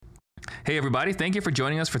Hey everybody, thank you for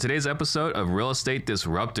joining us for today's episode of Real Estate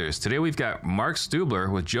Disruptors. Today we've got Mark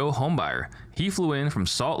Stubler with Joe Homebuyer. He flew in from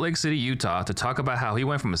Salt Lake City, Utah to talk about how he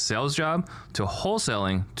went from a sales job to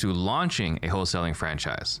wholesaling to launching a wholesaling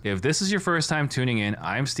franchise. If this is your first time tuning in,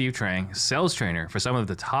 I'm Steve Trang, sales trainer for some of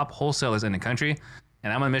the top wholesalers in the country,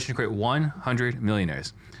 and I'm on a mission to create 100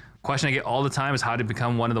 millionaires. Question I get all the time is how to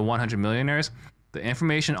become one of the 100 millionaires. The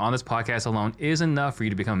information on this podcast alone is enough for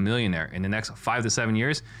you to become a millionaire in the next 5 to 7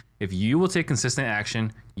 years. If you will take consistent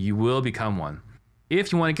action, you will become one.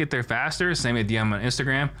 If you want to get there faster, send me a DM on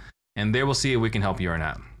Instagram, and there we'll see if we can help you or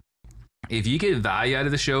not. If you get value out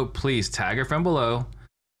of the show, please tag a friend below,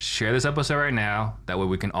 share this episode right now. That way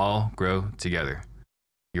we can all grow together.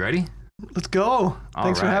 You ready? Let's go.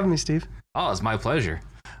 Thanks for having me, Steve. Oh, it's my pleasure.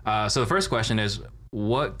 So the first question is,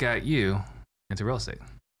 what got you into real estate?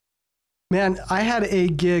 Man, I had a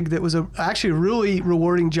gig that was actually a really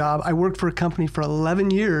rewarding job. I worked for a company for 11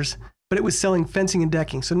 years, but it was selling fencing and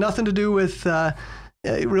decking. So nothing to do with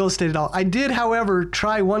real estate at all. I did, however,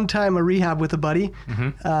 try one time a rehab with a buddy,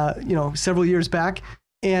 several years back,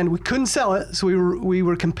 and we couldn't sell it. So we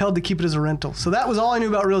were compelled to keep it as a rental. So that was all I knew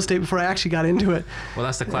about real estate before I actually got into it. Well,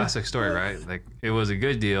 that's the classic story, right? Like, it was a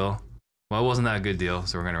good deal. Well, it wasn't that a good deal,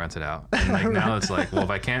 so we're going to rent it out. And like now it's like, well, if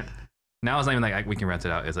I can't, now it's not even like we can rent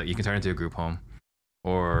it out. It's like you can turn it into a group home,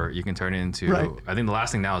 or you can turn it into, right. I think the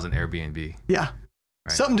last thing now is an Airbnb. Yeah.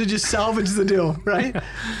 Right. Something to just salvage the deal, right?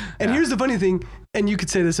 And here's the funny thing, and you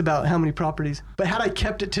could say this about how many properties, but had I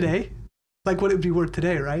kept it today, like what it would be worth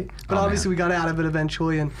today, right? But obviously we got out of it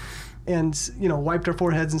eventually and wiped our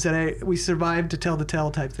foreheads and said, hey, we survived to tell the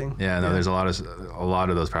tale type thing. Yeah, no, there's a lot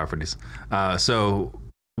of those properties. So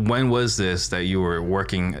when was this that you were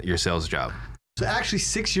working your sales job? So actually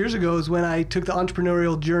 6 years ago is when I took the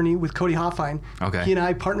entrepreneurial journey with Cody Hoffine. Okay. He and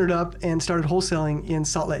I partnered up and started wholesaling in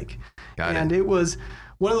Salt Lake. And it was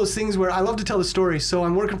one of those things where I love to tell the story. So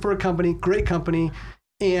I'm working for a company, great company,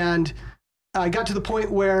 and I got to the point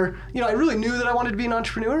where, I really knew that I wanted to be an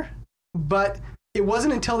entrepreneur, but it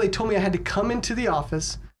wasn't until they told me I had to come into the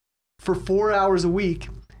office for 4 hours a week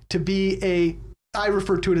to be I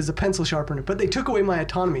refer to it as a pencil sharpener, but they took away my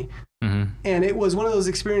autonomy. Mm-hmm. And it was one of those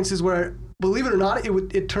experiences where, believe it or not,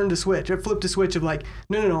 it turned a switch. It flipped a switch of like,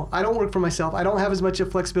 no, I don't work for myself. I don't have as much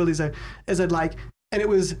flexibility as I'd like. And it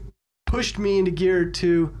was pushed me into gear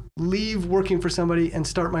to leave working for somebody and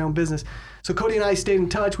start my own business. So Cody and I stayed in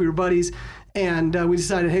touch. We were buddies. And we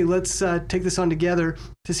decided, hey, let's take this on together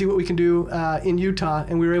to see what we can do in Utah.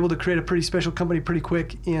 And we were able to create a pretty special company pretty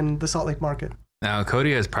quick in the Salt Lake market. Now,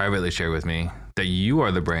 Cody has privately shared with me that you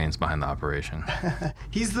are the brains behind the operation.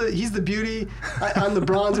 He's the beauty. I'm the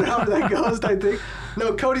bronze, or however that goes, I think.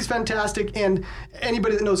 No, Cody's fantastic, and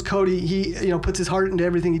anybody that knows Cody, he puts his heart into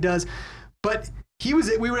everything he does. But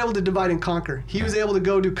we were able to divide and conquer. He was able to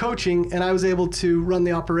go do coaching, and I was able to run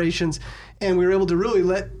the operations, and we were able to really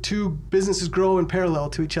let two businesses grow in parallel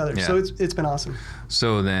to each other. Yeah. So it's been awesome.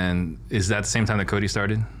 So then, is that the same time that Cody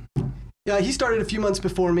started? Yeah, he started a few months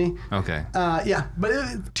before me. Okay.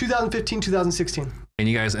 But 2015, 2016. And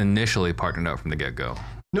you guys initially partnered up from the get-go?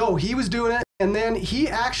 No, he was doing it. And then he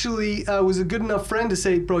actually was a good enough friend to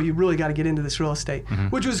say, bro, you really got to get into this real estate,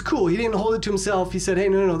 which was cool. He didn't hold it to himself. He said, hey,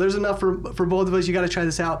 no, there's enough for both of us. You got to try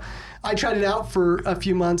this out. I tried it out for a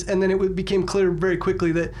few months, and then it became clear very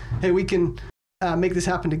quickly that, hey, we can make this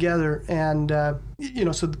happen together. And,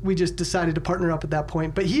 so we just decided to partner up at that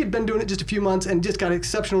point. But he had been doing it just a few months and just got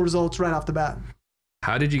exceptional results right off the bat.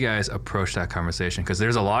 How did you guys approach that conversation? Because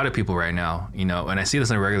there's a lot of people right now, and I see this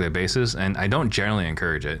on a regular basis, and I don't generally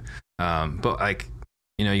encourage it. But like,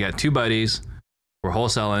 you got two buddies, we're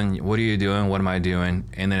wholesaling. What are you doing? What am I doing?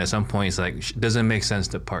 And then at some point it's like, does it make sense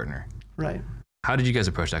to partner? Right. How did you guys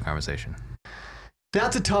approach that conversation?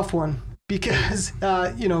 That's a tough one. Because,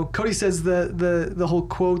 Cody says the whole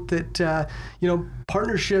quote that,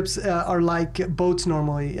 partnerships are like boats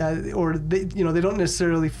normally, or they don't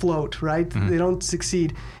necessarily float, right? Mm-hmm. They don't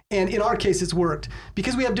succeed. And in our case, it's worked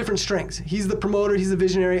because we have different strengths. He's the promoter. He's the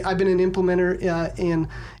visionary. I've been an implementer in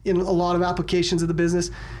a lot of applications of the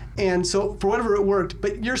business. And so for whatever it worked,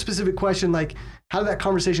 but your specific question, like, how did that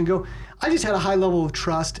conversation go? I just had a high level of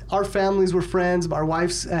trust. Our families were friends. Our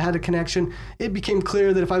wives had a connection. It became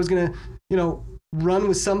clear that if I was going to, run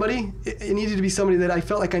with somebody, it needed to be somebody that I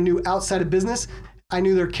felt like I knew outside of business. I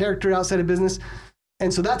knew their character outside of business.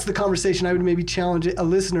 And so that's the conversation I would maybe challenge a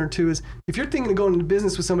listener to is, if you're thinking of going into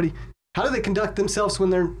business with somebody, how do they conduct themselves when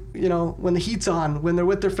they're, when the heat's on, when they're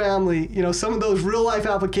with their family, some of those real life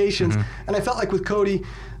applications. Mm-hmm. And I felt like with Cody,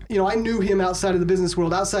 I knew him outside of the business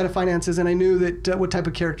world, outside of finances, and I knew that what type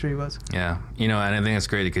of character he was. Yeah. And I think that's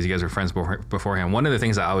great because you guys were friends beforehand. One of the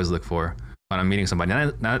things I always look for when I'm meeting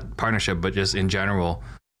somebody, not partnership, but just in general,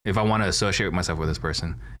 if I want to associate myself with this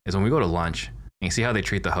person, is when we go to lunch and you see how they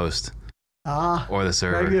treat the host or the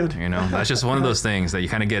server. Very good. You know, that's just one of those things that you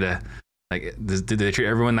kind of get like, did they treat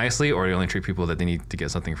everyone nicely, or do they only treat people that they need to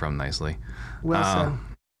get something from nicely? Well said.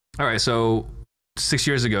 All right, so 6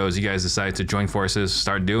 years ago, as you guys decided to join forces,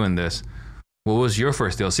 start doing this, what was your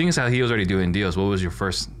first deal? Seeing as how he was already doing deals, what was your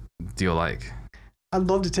first deal like? I'd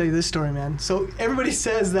love to tell you this story, man. So everybody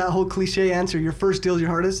says that whole cliche answer, your first deal is your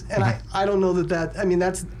hardest. And I don't know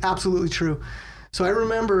that's absolutely true. So I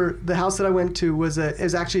remember the house that I went to was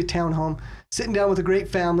actually a townhome, sitting down with a great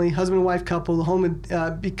family, husband and wife couple. The home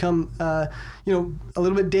had become, a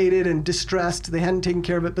little bit dated and distressed. They hadn't taken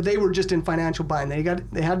care of it, but they were just in financial bind.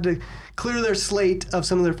 They had to clear their slate of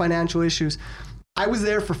some of their financial issues. I was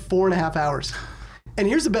there for 4.5 hours. And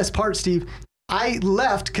here's the best part, Steve. I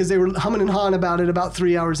left because they were humming and hawing about it about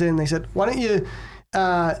 3 hours in. They said, why don't you,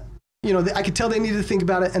 I could tell they needed to think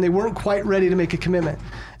about it and they weren't quite ready to make a commitment.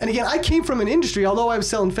 And again, I came from an industry, although I was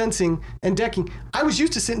selling fencing and decking, I was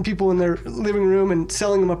used to sitting people in their living room and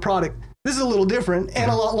selling them a product. This is a little different and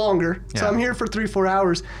a lot longer. Yeah. So I'm here for 3-4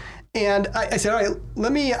 hours. And I said, all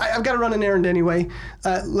right, I've got to run an errand anyway.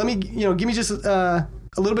 Let me, give me just a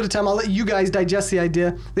little bit of time. I'll let you guys digest the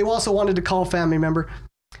idea. They also wanted to call a family member.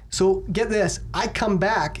 So get this, I come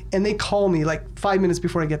back and they call me like 5 minutes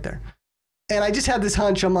before I get there. And I just had this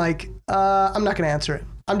hunch. I'm like, I'm not going to answer it.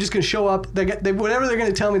 I'm just going to show up. Whatever they're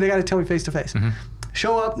going to tell me, they got to tell me face to face.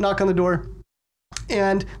 Show up, knock on the door.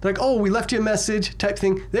 And they're like, oh, we left you a message type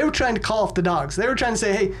thing. They were trying to call off the dogs. They were trying to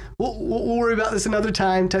say, hey, we'll worry about this another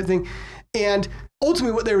time type thing. And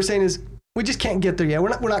ultimately what they were saying is, we just can't get there yet.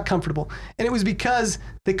 We're not comfortable. And it was because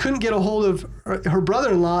they couldn't get a hold of her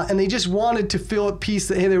brother-in-law and they just wanted to feel at peace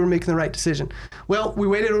that, hey, they were making the right decision. Well, we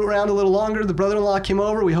waited around a little longer. The brother-in-law came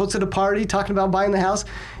over. We hosted a party talking about buying the house.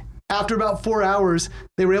 After about 4 hours,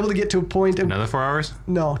 they were able to get to a point. Another 4 hours?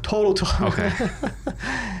 No, total. Okay.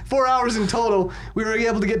 4 hours in total. We were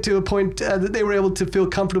able to get to a point that they were able to feel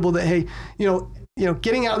comfortable that, hey,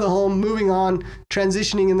 getting out of the home, moving on,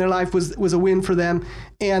 transitioning in their life was a win for them.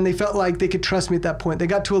 And they felt like they could trust me at that point. They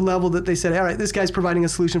got to a level that they said, all right, this guy's providing a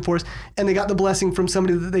solution for us. And they got the blessing from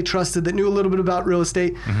somebody that they trusted, that knew a little bit about real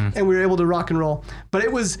estate. And we were able to rock and roll. But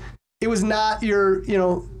it was not your,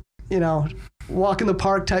 walk in the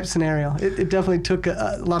park type scenario. It definitely took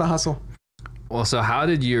a lot of hustle. Well, so how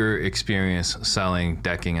did your experience selling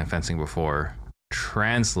decking and fencing before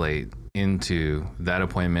translate into that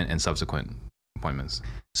appointment and subsequent appointments?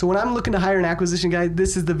 So when I'm looking to hire an acquisition guy,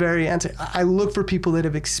 this is the very answer. I look for people that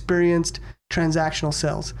have experienced transactional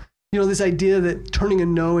sales. This idea that turning a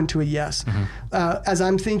no into a yes. As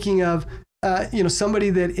I'm thinking of,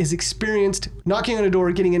 somebody that is experienced knocking on a door,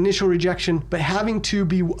 getting initial rejection, but having to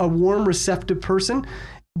be a warm, receptive person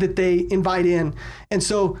that they invite in. And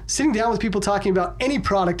so sitting down with people talking about any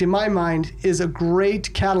product, in my mind, is a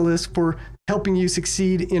great catalyst for helping you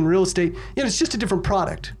succeed in real estate. It's just a different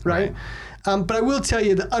product, right? But I will tell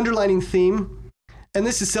you the underlining theme, and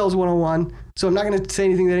this is Sales 101, so I'm not going to say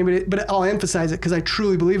anything that anybody, but I'll emphasize it because I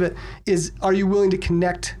truly believe it, is are you willing to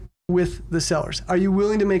connect with the sellers? Are you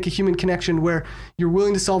willing to make a human connection where you're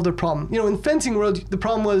willing to solve their problem? In fencing world, the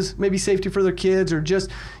problem was maybe safety for their kids or just,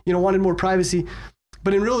 wanted more privacy.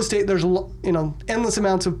 But in real estate, there's, endless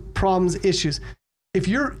amounts of problems, issues. If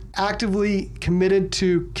you're actively committed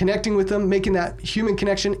to connecting with them, making that human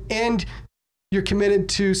connection, and you're committed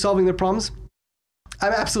to solving their problems,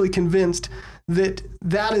 I'm absolutely convinced that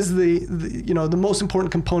is the most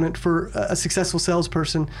important component for a successful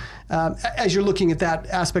salesperson as you're looking at that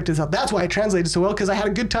aspect of stuff. That's why I translated so well, because I had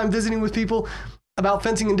a good time visiting with people about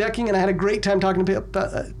fencing and decking, and I had a great time talking to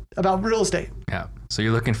people about real estate. Yeah. So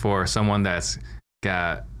you're looking for someone that's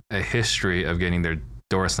got a history of getting their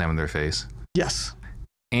door slammed in their face. Yes.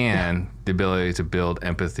 And the ability to build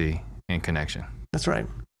empathy and connection. That's right.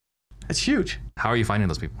 It's huge. How are you finding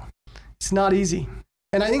those people? It's not easy.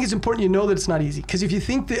 And I think it's important you know that it's not easy. Because if you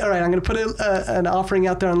think that, all right, I'm going to put an offering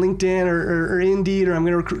out there on LinkedIn or Indeed, or I'm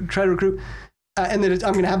going to try to recruit, and then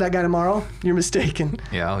I'm going to have that guy tomorrow, you're mistaken.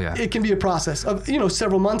 Yeah, oh yeah. It can be a process of,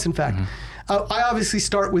 several months, in fact. I obviously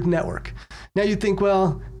start with network. Now you think,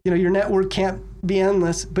 well, your network can't be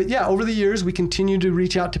endless. But yeah, over the years, we continue to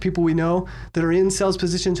reach out to people we know that are in sales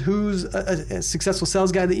positions. Who's a successful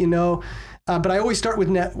sales guy that you know? But I always start with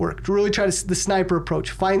network, to really try the sniper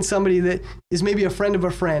approach. Find somebody that is maybe a friend of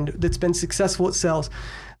a friend that's been successful at sales.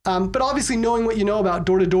 But obviously knowing what you know about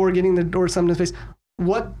door-to-door, getting the door slammed in the face,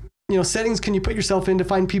 what settings can you put yourself in to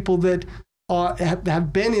find people that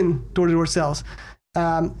have been in door-to-door sales?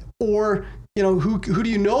 Or who do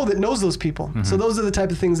you know that knows those people? So those are the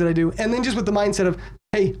type of things that I do. And then just with the mindset of,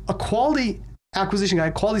 hey, a quality acquisition guy,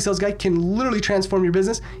 a quality sales guy can literally transform your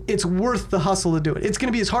business. It's worth the hustle to do it. It's going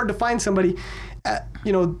to be as hard to find somebody,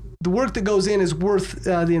 the work that goes in is worth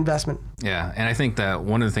the investment. Yeah. And I think that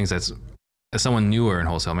one of the things that's, as someone newer in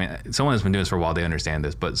wholesale, I mean, someone that's been doing this for a while, they understand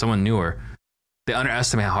this, but someone newer, they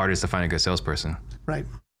underestimate how hard it is to find a good salesperson. Right.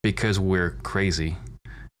 Because we're crazy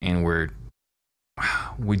and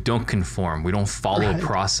we don't conform. We don't follow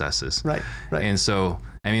processes. Right. And so,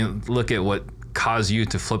 I mean, look at what caused you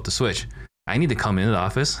to flip the switch. I need to come into the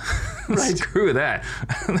office. Right. Screw that.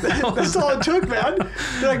 That's all it took, man.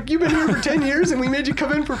 They're like, you've been here for 10 years and we made you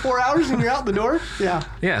come in for 4 hours and you're out the door. Yeah.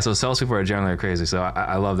 Yeah. So salespeople are generally crazy. So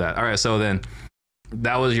I love that. All right. So then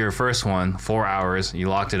that was your first one, 4 hours. You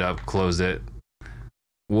locked it up, closed it.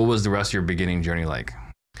 What was the rest of your beginning journey like?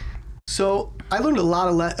 So I learned a lot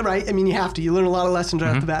of right? I mean, you learn a lot of lessons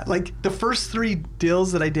right off the bat. Like the first 3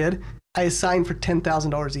 deals that I did, I assigned for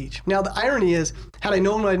 $10,000 each. Now, the irony is, had I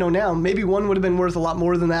known what I know now, maybe one would have been worth a lot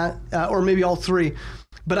more than that, or maybe all 3.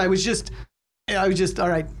 But I was just, all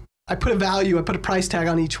right, I put a price tag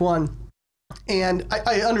on each one. And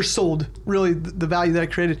I undersold, really, the value that I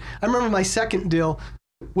created. I remember my second deal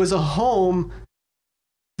was a home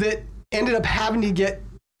that ended up having to get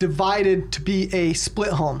divided to be a split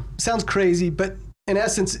home. Sounds crazy, but in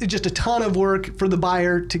essence, it's just a ton of work for the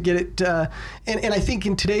buyer to get it. And I think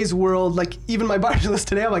in today's world, like even my buyers list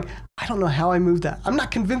today, I'm like, I don't know how I moved that. I'm not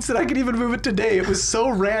convinced that I could even move it today. It was so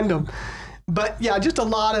random. But yeah, just a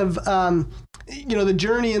lot of, the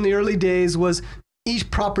journey in the early days was each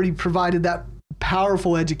property provided that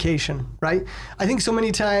powerful education, right? I think so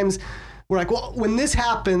many times we're like, well, when this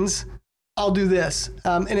happens, I'll do this.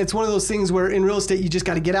 And it's one of those things where in real estate, you just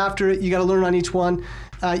got to get after it. You got to learn on each one.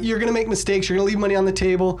 You're going to make mistakes. You're going to leave money on the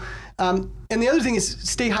table. And the other thing is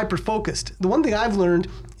stay hyper-focused. The one thing I've learned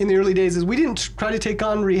in the early days is we didn't try to take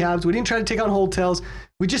on rehabs. We didn't try to take on hotels.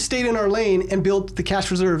 We just stayed in our lane and built the cash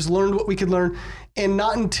reserves, learned what we could learn. And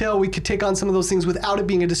not until we could take on some of those things without it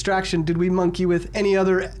being a distraction did we monkey with any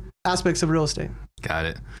other aspects of real estate. Got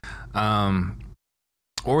it.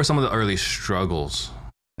 What were some of the early struggles,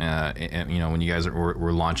 when you guys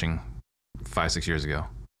were launching 5-6 years ago?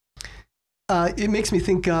 It makes me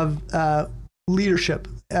think of leadership.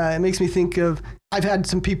 It makes me think of, I've had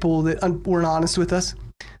some people that weren't honest with us.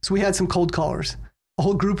 So we had some cold callers, a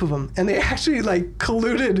whole group of them, and they actually like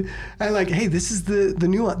colluded and like, hey, this is the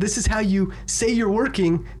nuance. This is how you say you're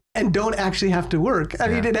working and don't actually have to work. I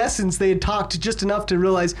mean, in essence, they had talked just enough to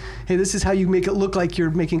realize, hey, this is how you make it look like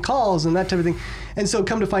you're making calls and that type of thing. And so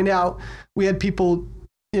come to find out, we had people,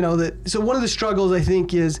 so one of the struggles I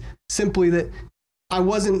think is simply that I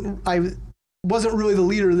wasn't really the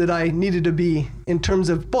leader that I needed to be in terms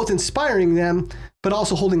of both inspiring them, but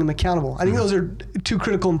also holding them accountable. I think those are 2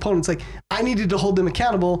 critical components. Like I needed to hold them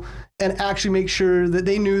accountable and actually make sure that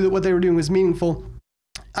they knew that what they were doing was meaningful.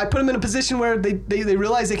 I put them in a position where they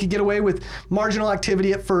realized they could get away with marginal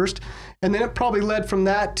activity at first. And then it probably led from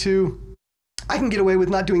that to, I can get away with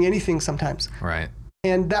not doing anything sometimes. Right.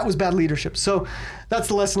 And that was bad leadership. So that's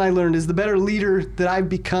the lesson I learned is the better leader that I've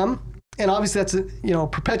become. And obviously that's a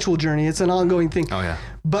perpetual journey. It's an ongoing thing. Oh yeah.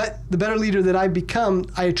 But the better leader that I've become,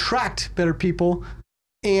 I attract better people.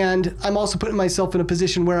 And I'm also putting myself in a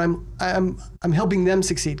position where I'm helping them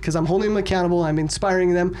succeed because I'm holding them accountable. I'm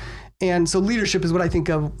inspiring them. And so leadership is what I think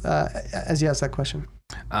of as you ask that question.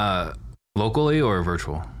 Locally or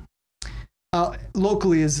virtual?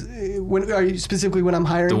 Locally is specifically when I'm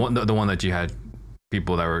hiring? The one that you had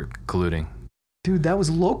people that were colluding. Dude, that was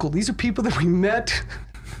local. These are people that we met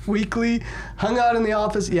weekly, hung out in the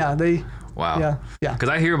office. Yeah, Wow. Yeah. Because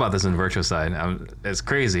I hear about this in the virtual side. It's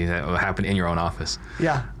crazy that it will happen in your own office.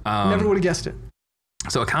 Yeah. Never would have guessed it.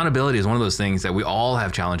 So accountability is one of those things that we all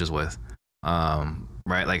have challenges with.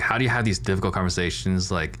 Right? Like, how do you have these difficult conversations?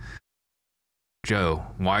 Like, Joe,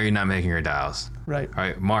 why are you not making your dials? Right. All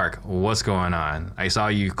right, Mark, what's going on? I saw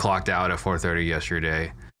you clocked out at 4:30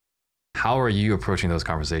 yesterday. How are you approaching those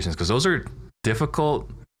conversations? Because those are difficult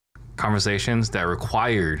conversations that are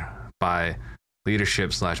required by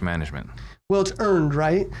leadership/management. Well, it's earned,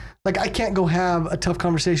 right? Like I can't go have a tough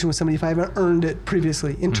conversation with somebody if I haven't earned it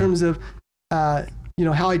previously in terms of, how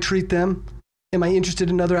I treat them. Am I interested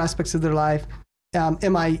in other aspects of their life?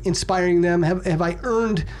 Am I inspiring them? Have I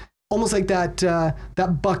earned almost like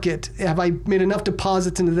that bucket? Have I made enough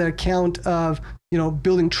deposits into that account of,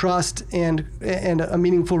 building trust and a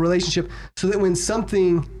meaningful relationship so that when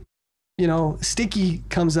something, sticky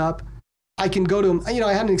comes up, I can go to them. I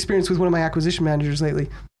had an experience with one of my acquisition managers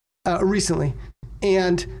recently,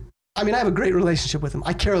 and I mean, I have a great relationship with him.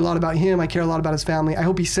 I care a lot about him. I care a lot about his family. I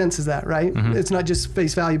hope he senses that, right? Mm-hmm. It's not just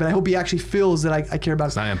face value, but I hope he actually feels that I care about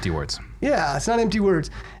It's not empty words. Yeah, it's not empty words.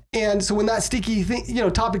 And so when that sticky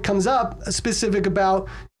thing, topic comes up, specific about,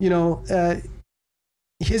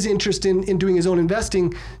 his interest in doing his own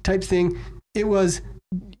investing type thing, it was,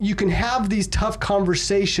 you can have these tough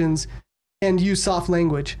conversations and use soft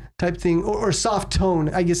language type thing, or soft tone,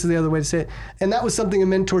 I guess is the other way to say it. And that was something a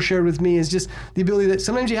mentor shared with me, is just the ability that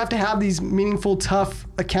sometimes you have to have these meaningful, tough,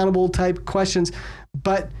 accountable type questions,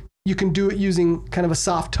 but you can do it using kind of a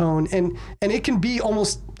soft tone. And it can be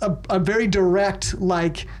almost a very direct,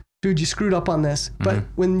 like, dude, you screwed up on this. Mm-hmm. But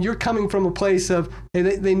when you're coming from a place of,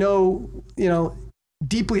 hey, they know,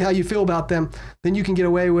 deeply how you feel about them, then you can get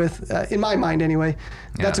away with, in my mind anyway,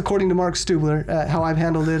 that's according to Mark Stubler, how I've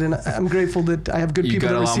handled it. And I'm grateful that I have good people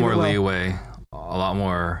that receive it well. You got a lot more leeway, a lot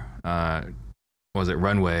more,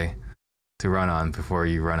 runway to run on before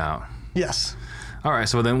you run out. Yes. All right.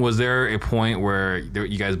 So then was there a point where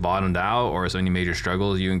you guys bottomed out, or so any major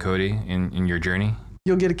struggles, you and Cody, in your journey?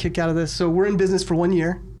 You'll get a kick out of this. So we're in business for 1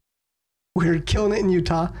 year. We're killing it in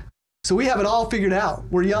Utah. So we have it all figured out.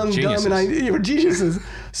 We're young, geniuses. dumb, and we're geniuses.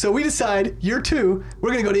 So we decide, year 2, we're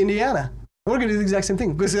going to go to Indiana. And we're going to do the exact same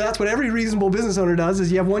thing. Because that's what every reasonable business owner does,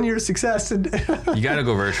 is you have 1 year of success. And You got to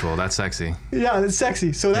go virtual. That's sexy. Yeah, that's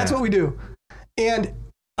sexy. So that's what we do. And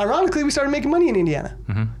ironically, we started making money in Indiana.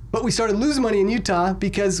 Mm-hmm. But we started losing money in Utah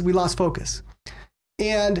because we lost focus.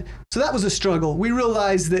 And so that was a struggle. We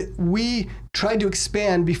realized that we tried to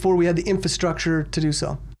expand before we had the infrastructure to do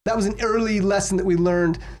so. That was an early lesson that we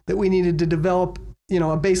learned, that we needed to develop, a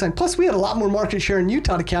baseline. Plus, we had a lot more market share in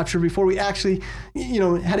Utah to capture before we actually,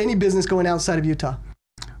 had any business going outside of Utah.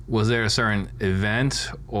 Was there a certain event,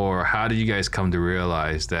 or how did you guys come to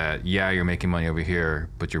realize that, you're making money over here,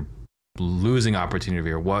 but you're losing opportunity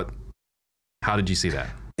over here? How did you see that?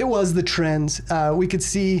 It was the trends. We could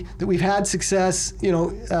see that we've had success,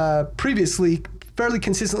 previously, fairly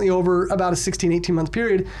consistently over about a 16, 18 month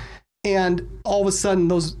period. And all of a sudden,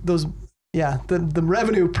 the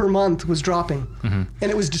revenue per month was dropping, mm-hmm. and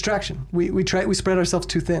it was distraction. We spread ourselves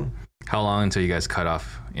too thin. How long until you guys cut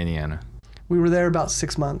off Indiana? We were there about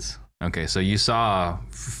 6 months. Okay, so you saw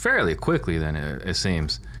fairly quickly then, it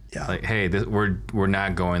seems. Yeah. Like, hey, we're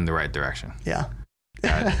not going the right direction. Yeah.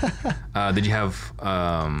 Did you have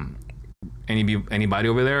anybody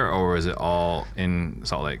over there, or was it all in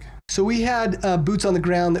Salt Lake? So we had boots on the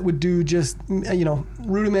ground that would do just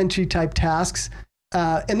rudimentary type tasks,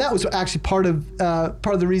 and that was actually part of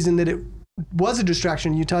the reason that it was a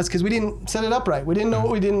distraction in Utah, is because we didn't set it up right. We didn't know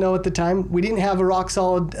what we didn't know at the time. We didn't have a rock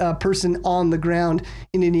solid person on the ground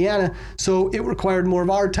in Indiana, so it required more of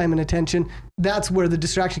our time and attention. That's where the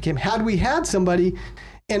distraction came. Had we had somebody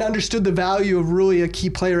and understood the value of really a key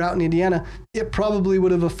player out in Indiana, it probably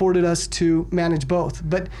would have afforded us to manage both.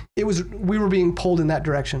 But we were being pulled in that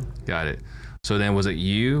direction. Got it. So then was it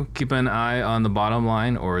you keeping an eye on the bottom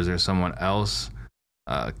line, or is there someone else,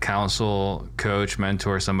 counsel, coach,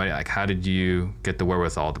 mentor, somebody? Like, how did you get the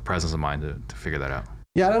wherewithal, the presence of mind to figure that out?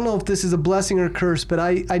 Yeah, I don't know if this is a blessing or a curse, but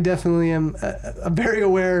I definitely am very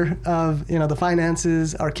aware of the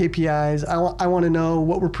finances, our KPIs. I want to know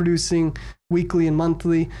what we're producing weekly and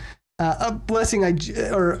monthly. A blessing,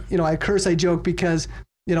 a curse, I joke, because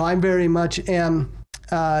I'm very much am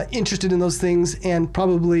interested in those things, and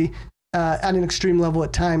probably at an extreme level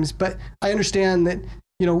at times. But I understand that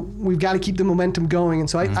we've got to keep the momentum going, and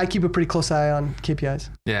so I keep a pretty close eye on KPIs.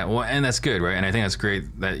 Yeah, well, and that's good, right? And I think that's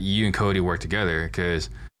great that you and Cody work together, because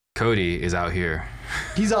Cody is out here.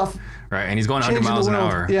 He's off. Right, and he's going 100 miles an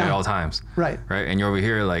hour at all times. Right. Right, and you're over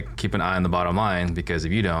here, like, keep an eye on the bottom line, because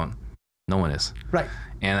if you don't, no one is. Right.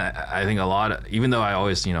 And I think even though I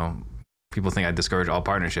always, people think I discourage all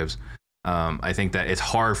partnerships, I think that it's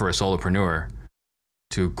hard for a solopreneur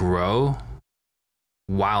to grow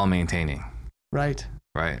while maintaining. Right.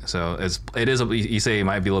 Right. So it is you say it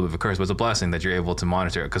might be a little bit of a curse, but it's a blessing that you're able to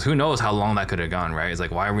monitor it, because who knows how long that could have gone, right? It's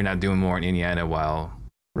like, why are we not doing more in Indiana while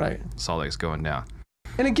Salt Lake's going down?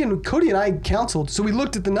 And again, Cody and I counseled. So we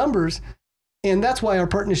looked at the numbers, and that's why our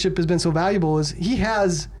partnership has been so valuable, is he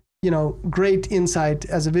has, great insight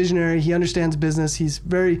as a visionary. He understands business. He's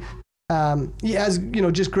very, he has,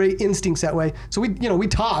 just great instincts that way. So we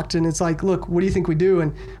talked, and it's like, look, what do you think we do?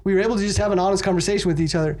 And we were able to just have an honest conversation with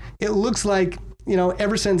each other. It looks like,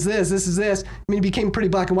 ever since this is this. I mean, it became pretty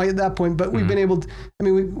black and white at that point, but we've been able to,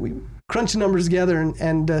 we crunched the numbers together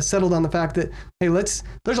and settled on the fact that, hey,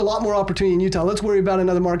 there's a lot more opportunity in Utah. Let's worry about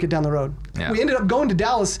another market down the road. Yeah. We ended up going to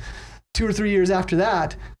Dallas 2 or 3 years after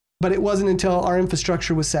that, but it wasn't until our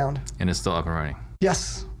infrastructure was sound. And it's still up and running.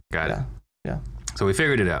 Yes. Got it. Yeah. So we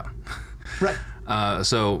figured it out. Right.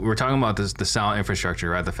 So we're talking about the sound infrastructure,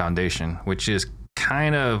 right? The foundation, which is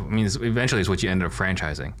kind of, I mean, eventually is what you end up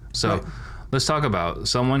franchising. So Right. let's talk about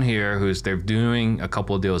someone here they're doing a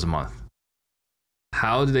couple of deals a month.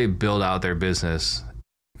 How do they build out their business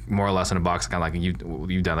more or less in a box, kind of like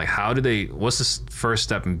you've done? Like, what's the first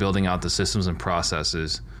step in building out the systems and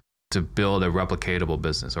processes to build a replicatable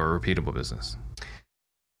business or a repeatable business?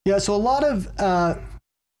 Yeah, so a lot of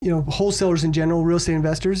wholesalers in general, real estate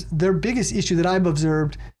investors, their biggest issue that I've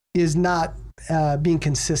observed is not being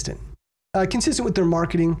consistent. Consistent with their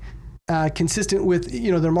marketing, consistent with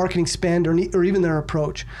their marketing spend or even their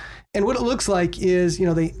approach. And what it looks like is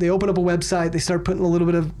they open up a website, they start putting a little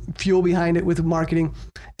bit of fuel behind it with marketing,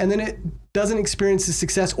 and then it doesn't experience the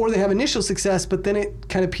success, or they have initial success, but then it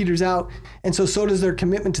kind of peters out, and so does their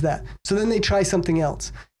commitment to that. So then they try something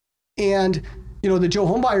else. And the Joe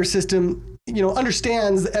Homebuyer system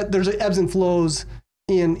understands that there's ebbs and flows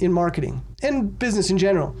in marketing and business in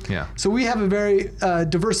general. Yeah. So we have a very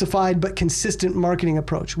diversified but consistent marketing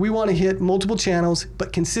approach. We want to hit multiple channels,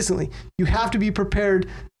 but consistently. You have to be prepared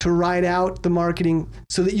to ride out the marketing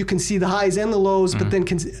so that you can see the highs and the lows, but then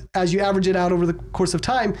as you average it out over the course of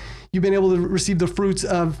time, you've been able to receive the fruits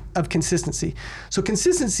of consistency. So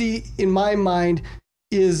consistency, in my mind,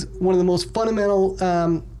 is one of the most fundamental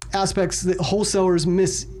aspects that wholesalers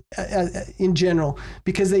miss in general,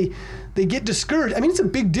 because they get discouraged. I mean, it's a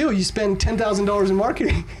big deal. You spend $10,000 in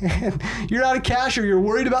marketing and you're out of cash, or you're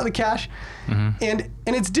worried about the cash. And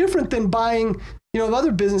it's different than buying, of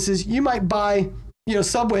other businesses. You might buy,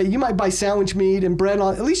 Subway, you might buy sandwich meat and bread.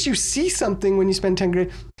 At least you see something when you spend 10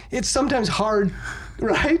 grand. It's sometimes hard,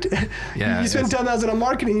 right? Yeah. You spend 10,000 on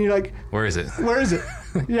marketing and you're like, where is it? Where is it?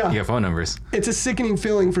 Yeah. You got phone numbers. It's a sickening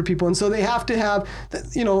feeling for people. And so they have to have,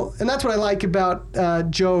 and that's what I like about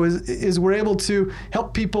Joe is we're able to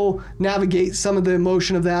help people navigate some of the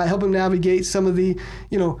emotion of that, help them navigate some of the,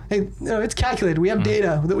 hey, it's calculated. We have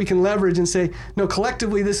data that we can leverage and say, no,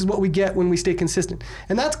 collectively, this is what we get when we stay consistent.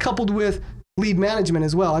 And that's coupled with lead management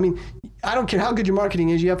as well. I mean, I don't care how good your marketing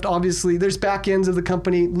is. You have to obviously, there's back ends of the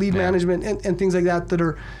company, lead management and things like that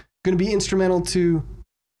are going to be instrumental to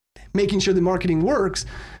making sure the marketing works.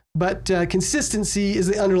 But consistency is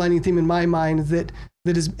the underlying theme in my mind that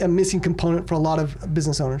is a missing component for a lot of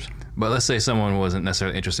business owners. But let's say someone wasn't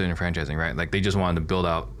necessarily interested in franchising, right? Like they just wanted to build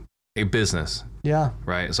out a business. Yeah.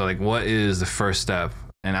 Right. So like, what is the first step?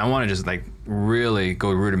 And I want to just like really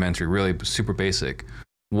go rudimentary, really super basic.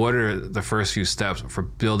 What are the first few steps for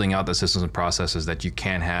building out the systems and processes that you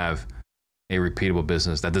can have a repeatable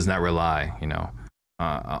business that does not rely,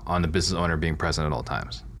 on the business owner being present at all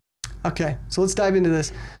times? Okay, so let's dive into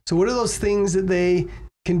this. So what are those things that they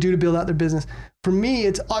can do to build out their business? For me,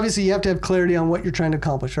 it's obviously you have to have clarity on what you're trying to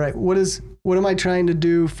accomplish, right? What am I trying to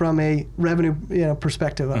do from a revenue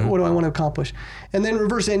perspective? What do I want to accomplish? And then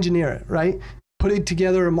reverse engineer it, right? Putting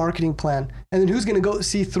together a marketing plan. And then who's going to go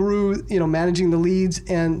see through, managing the leads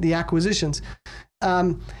and the acquisitions?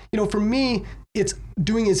 For me, it's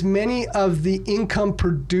doing as many of the income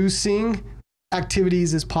producing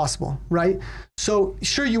activities as possible, right? So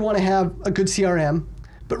sure, you want to have a good CRM,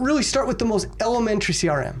 but really start with the most elementary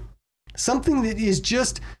CRM. Something that is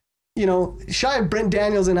just, Shy of Brent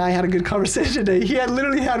Daniels and I had a good conversation today. He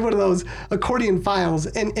literally had one of those accordion files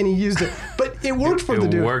and he used it, but it worked for the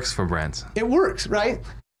dude. It works for Brent. It works, right?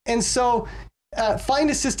 And so find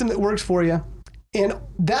a system that works for you. And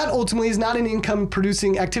that ultimately is not an income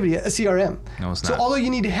producing activity, a CRM. No, it's not. So although you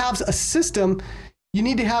need to have a system, you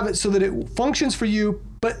need to have it so that it functions for you.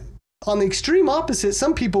 But on the extreme opposite,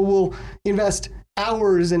 some people will invest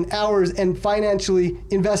hours and hours and financially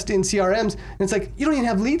invest in CRMs. And it's like, you don't even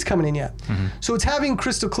have leads coming in yet. So it's having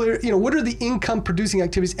crystal clear, what are the income producing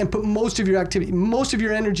activities, and put most of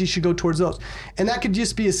your energy should go towards those. And that could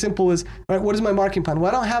just be as simple as, all right, what is my marketing plan? Well,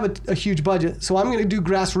 I don't have a huge budget, so I'm going to do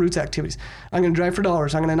grassroots activities. I'm going to drive for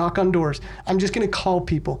dollars. I'm going to knock on doors. I'm just going to call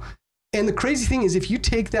people. And the crazy thing is, if you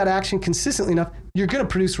take that action consistently enough, you're going to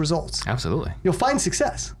produce results. Absolutely. You'll find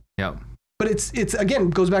success. Yep. But it's again,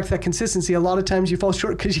 goes back to that consistency. A lot of times you fall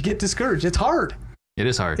short because you get discouraged. It's hard. It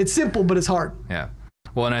is hard. It's simple, but it's hard. Yeah.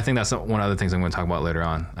 Well, and I think that's one of the things I'm going to talk about later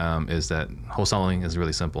on, is that wholesaling is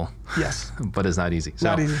really simple. Yes. But it's not easy.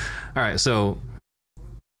 Not easy. All right. So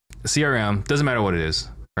CRM, doesn't matter what it is,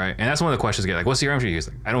 right? And that's one of the questions I get, like, what CRM should you use?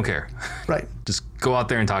 Like, I don't care. Right. Just go out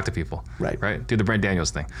there and talk to people. Right. Right. Do the Brent Daniels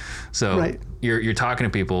thing. So right. You're talking to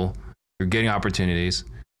people, you're getting opportunities,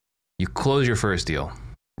 you close your first deal,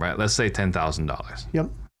 right? Let's say $10,000. Yep.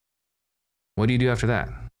 What do you do after that?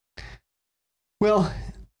 Well,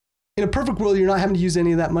 in a perfect world, you're not having to use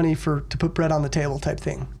any of that money to put bread on the table type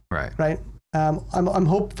thing. Right. Right. I'm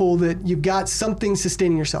hopeful that you've got something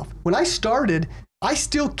sustaining yourself. When I started, I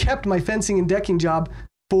still kept my fencing and decking job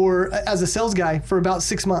as a sales guy for about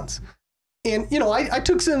 6 months. And, I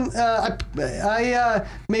took some, I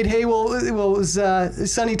made hay while it was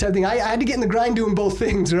sunny type thing. I had to get in the grind doing both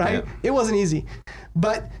things, right? Yeah. It wasn't easy.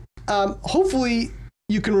 But hopefully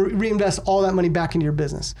you can reinvest all that money back into your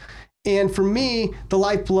business. And for me, the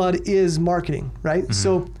lifeblood is marketing, right? Mm-hmm.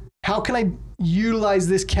 So how can I utilize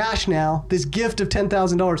this cash now, this gift of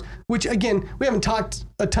 $10,000, which again, we haven't talked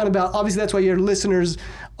a ton about. Obviously, that's why your listeners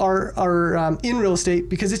are in real estate,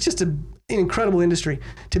 because it's just an incredible industry.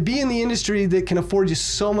 To be in the industry that can afford you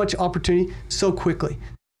so much opportunity so quickly.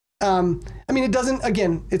 It doesn't,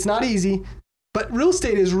 again, it's not easy, but real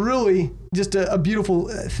estate is really just a beautiful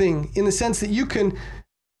thing in the sense that you can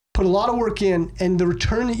put a lot of work in, and the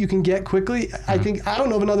return that you can get quickly. Mm-hmm. I don't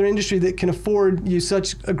know of another industry that can afford you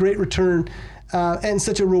such a great return and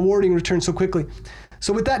such a rewarding return so quickly.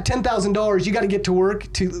 So with that $10,000, you got to get to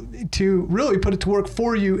work to really put it to work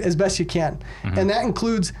for you as best you can. Mm-hmm. And that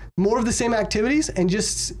includes more of the same activities, and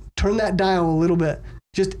just turn that dial a little bit.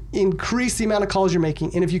 Just increase the amount of calls you're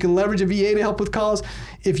making. And if you can leverage a VA to help with calls,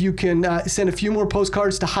 if you can send a few more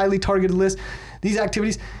postcards to highly targeted lists, these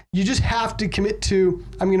activities, you just have to commit to,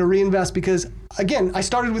 I'm going to reinvest, because again, I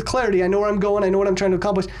started with clarity. I know where I'm going. I know what I'm trying to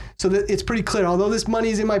accomplish, so that it's pretty clear. Although this money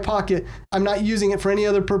is in my pocket, I'm not using it for any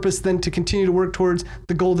other purpose than to continue to work towards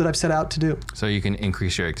the goal that I've set out to do. So you can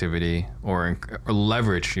increase your activity or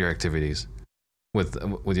leverage your activities with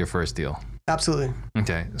your first deal. Absolutely.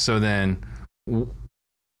 Okay. So then,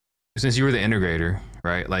 since you were the integrator,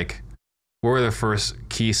 right? Like, what were the first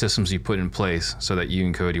key systems you put in place so that you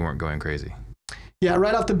and Cody weren't going crazy? Yeah,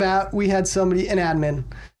 right off the bat, we had somebody, an admin,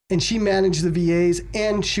 and she managed the VAs,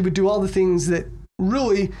 and she would do all the things that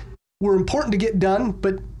really were important to get done,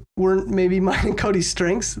 but weren't maybe mine and Cody's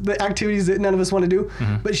strengths, the activities that none of us want to do.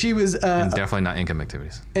 Mm-hmm. But she was... and definitely not income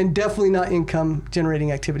activities. And definitely not income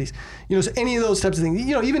generating activities. So any of those types of things,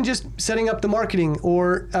 even just setting up the marketing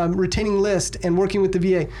or retaining list and working with the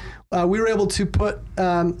VA. We were able to put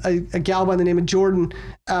a gal by the name of Jordan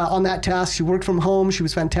on that task. She worked from home. She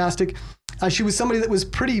was fantastic. She was somebody that was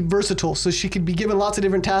pretty versatile, so she could be given lots of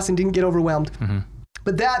different tasks and didn't get overwhelmed. Mm-hmm.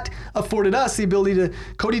 But that afforded us the ability to,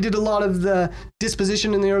 Cody did a lot of the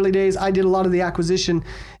disposition in the early days. I did a lot of the acquisition,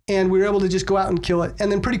 and we were able to just go out and kill it.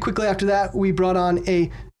 And then pretty quickly after that, we brought on a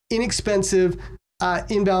inexpensive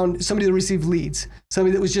inbound, somebody that received leads,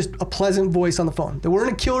 somebody that was just a pleasant voice on the phone. They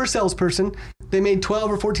weren't a killer salesperson. They made $12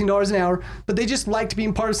 or $14 an hour, but they just liked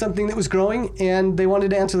being part of something that was growing, and they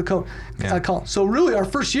wanted to answer the call. So really our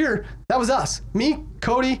first year, that was us, me,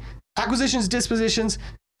 Cody, acquisitions, dispositions,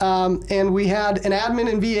 and we had an admin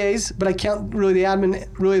and VAs, but I count really the admin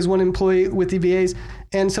really as one employee with the VAs,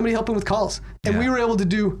 and somebody helping with calls. And we were able to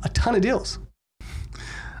do a ton of deals.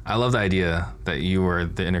 I love the idea that you were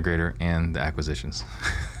the integrator and the acquisitions.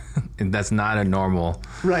 And that's not a normal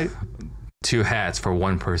two hats for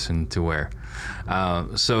one person to wear.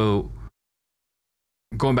 So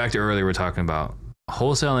going back to earlier, we're talking about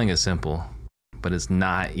wholesaling is simple, but it's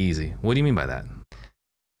not easy. What do you mean by that?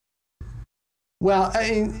 Well,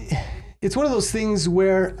 it's one of those things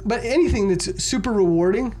where, but anything that's super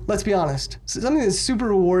rewarding, let's be honest, something that's super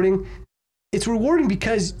rewarding, it's rewarding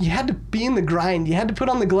because you had to be in the grind. You had to put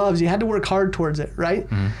on the gloves. You had to work hard towards it, right?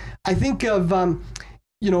 Mm-hmm. I think of,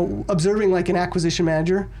 observing like an acquisition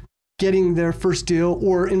manager getting their first deal,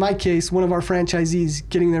 or in my case, one of our franchisees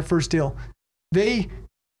getting their first deal. They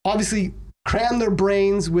obviously cram their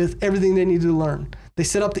brains with everything they needed to learn. They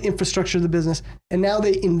set up the infrastructure of the business, and now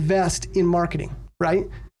they invest in marketing, right?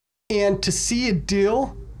 And to see a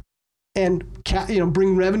deal and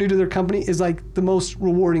bring revenue to their company is like the most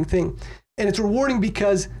rewarding thing. And it's rewarding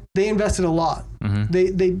because they invested a lot.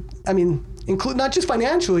 Mm-hmm. Include not just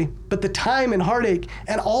financially, but the time and heartache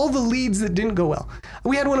and all the leads that didn't go well.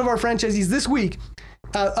 We had one of our franchisees this week,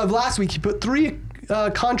 last week, he put 3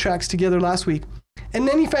 contracts together last week. And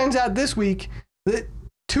then he finds out this week that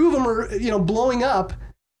 2 of them are, blowing up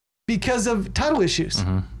because of title issues.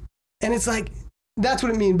 Mm-hmm. And it's like, that's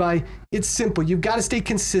what I mean by it's simple. You've got to stay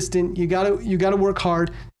consistent. You got to work hard.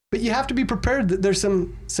 But you have to be prepared that there's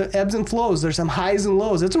some ebbs and flows. There's some highs and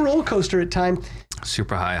lows. It's a roller coaster at times.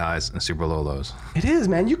 Super high highs and super low lows. It is,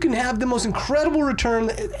 man. You can have the most incredible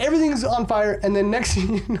return. Everything's on fire. And then next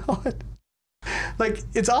thing you know it, like,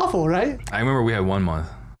 it's awful, right? I remember we had one month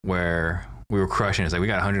where we were crushing. It's like we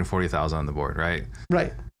got 140,000 on the board, right?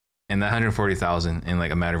 Right. And that 140,000 in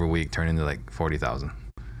like a matter of a week turned into like 40,000.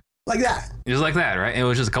 Like that. Just like that, right? And it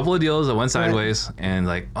was just a couple of deals that went sideways, right. And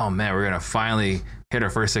like, oh man, we're going to finally hit our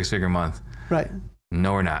first 6-figure month. Right.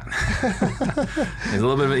 No, we're not. It's a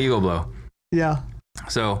little bit of an ego blow. Yeah.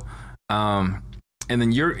 So, and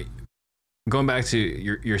then you're going back to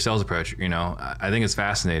your sales approach. You know, I think it's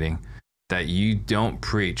fascinating that you don't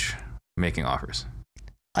preach making offers.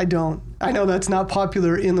 I don't. I know that's not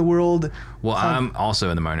popular in the world. Well, I'm also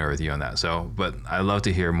in the minority with you on that. So, but I'd love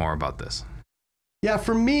to hear more about this. Yeah,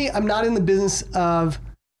 for me, I'm not in the business of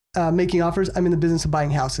making offers. I'm in the business of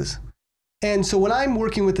buying houses. And so when I'm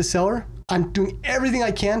working with the seller, I'm doing everything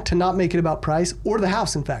I can to not make it about price or the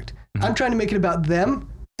house, in fact. Mm-hmm. I'm trying to make it about them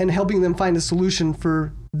and helping them find a solution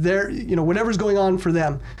for their, you know, whatever's going on for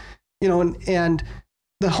them. You know, and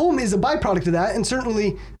the home is a byproduct of that. And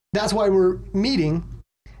certainly that's why we're meeting.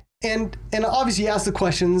 And obviously you ask the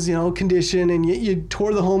questions, you know, condition, and you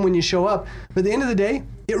tour the home when you show up. But at the end of the day,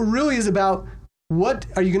 it really is about what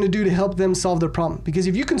are you going to do to help them solve their problem? Because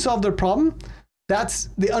if you can solve their problem, that's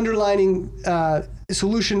the underlining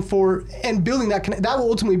solution for, and building that will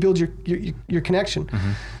ultimately build your connection.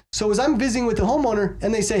 Mm-hmm. So as I'm visiting with the homeowner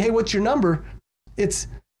and they say, hey, what's your number? It's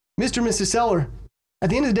Mr. and Mrs. Seller. At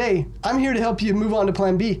the end of the day, I'm here to help you move on to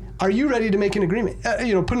plan B. Are you ready to make an agreement?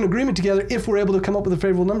 Put an agreement together if we're able to come up with a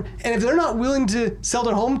favorable number. And if they're not willing to sell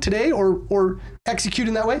their home today or execute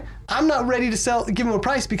in that way, I'm not ready to give them a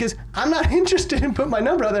price because I'm not interested in putting my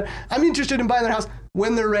number out there. I'm interested in buying their house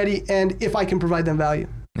when they're ready and if I can provide them value.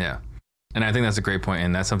 Yeah. And I think that's a great point.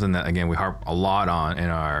 And that's something that, again, we harp a lot on in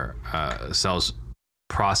our sales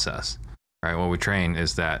process, right? What we train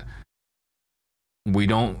is that we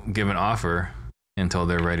don't give an offer until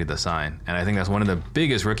they're ready to sign. And I think that's one of the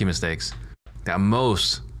biggest rookie mistakes that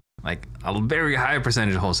most, like a very high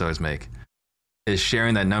percentage of wholesalers make, is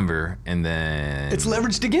sharing that number and then it's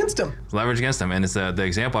leveraged against them. And it's the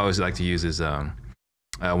example I always like to use is when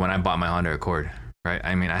I bought my Honda Accord, right?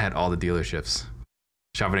 I mean, I had all the dealerships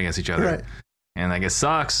shopping against each other. Right. And like, it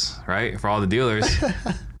sucks, right? For all the dealers,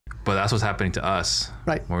 but that's what's happening to us.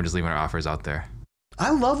 Right. When we're just leaving our offers out there.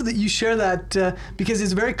 I love that you share that because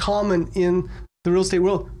it's very common in the real estate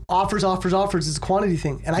world. Offers is a quantity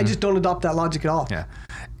thing. And I just don't adopt that logic at all. Yeah.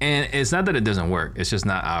 And it's not that it doesn't work. It's just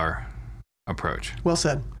not our approach. Well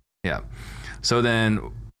said. Yeah. So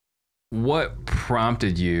then what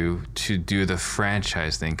prompted you to do the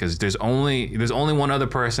franchise thing? Because there's only one other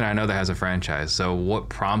person I know that has a franchise. So what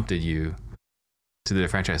prompted you to do the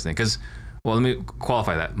franchise thing? Because, well, let me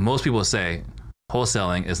qualify that. Most people say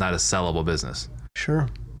wholesaling is not a sellable business. Sure.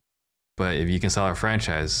 But if you can sell a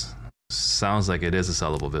franchise, sounds like it is a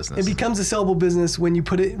sellable business. It becomes a sellable business when you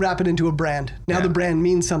wrap it into a brand. Now the brand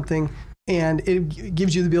means something and it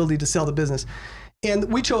gives you the ability to sell the business.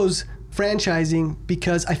 And we chose franchising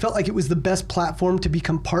because I felt like it was the best platform to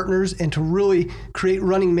become partners and to really create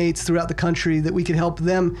running mates throughout the country that we could help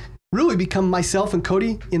them really become myself and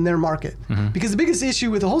Cody in their market. Mm-hmm. Because the biggest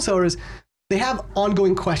issue with a wholesaler is they have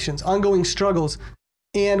ongoing questions, ongoing struggles.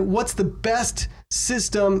 And what's the best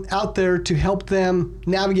system out there to help them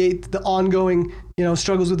navigate the ongoing,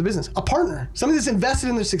 struggles with the business? A partner, somebody that's invested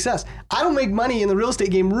in their success. I don't make money in the real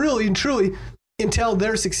estate game really and truly until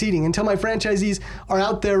they're succeeding, until my franchisees are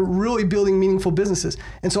out there really building meaningful businesses.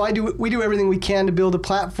 And so we do everything we can to build a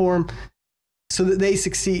platform so that they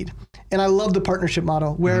succeed. And I love the partnership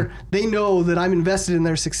model where they know that I'm invested in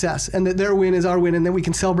their success and that their win is our win, and then we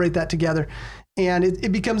can celebrate that together. And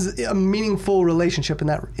it becomes a meaningful relationship in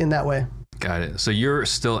that way. Got it. So you're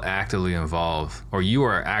still actively involved, or you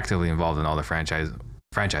are actively involved in all the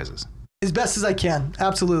franchises? As best as I can,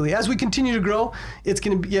 absolutely. As we continue to grow, it's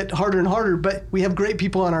going to get harder and harder, but we have great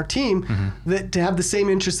people on our team that have the same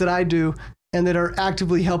interests that I do and that are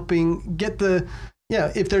actively helping get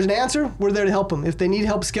if there's an answer, we're there to help them. If they need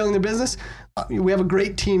help scaling their business, we have a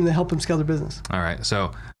great team that help them scale their business. All right.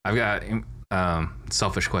 So I've got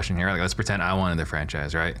selfish question here. Like, let's pretend I wanted the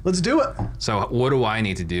franchise, right? Let's do it. So what do I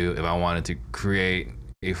need to do if I wanted to create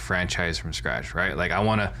a franchise from scratch, right? Like, I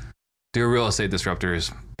want to do a Real Estate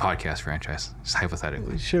Disruptors podcast franchise, just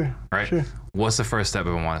hypothetically. Sure. Right? Sure. What's the first step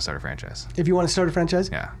if I want to start a franchise? If you want to start a franchise?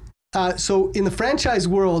 Yeah. So in the franchise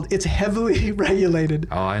world, it's heavily regulated.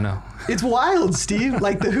 Oh, I know. It's wild, Steve,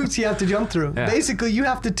 like the hoops you have to jump through. Yeah. Basically, you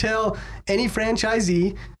have to tell any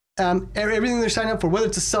franchisee everything they're signing up for, whether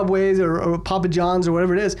it's a Subway's or Papa John's or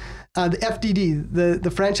whatever it is. The FDD,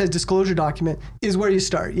 the franchise disclosure document, is where you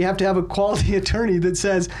start. You have to have a quality attorney that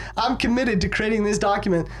says, I'm committed to creating this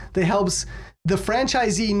document that helps the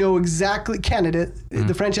franchisee know exactly,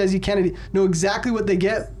 the franchisee candidate know exactly what they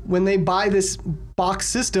get when they buy this box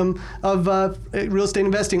system of real estate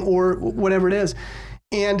investing or whatever it is.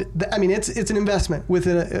 And it's an investment with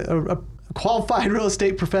a qualified real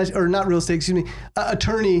estate profession, or not real estate,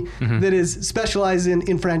 attorney that is specialized in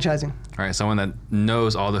franchising. All right, someone that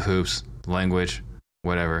knows all the hoops, language,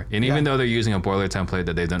 whatever. And even though they're using a boiler template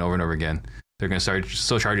that they've done over and over again, they're going to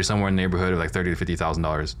still charge you somewhere in the neighborhood of like $30,000 to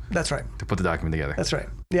 $50,000 That's right. to put the document together. That's right.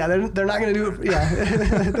 Yeah, they're not going to do it. Yeah,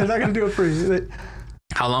 they're not going to do it free. But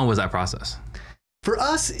how long was that process? for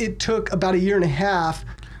us, it took about a year and a half.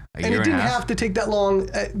 And it didn't have to take that long,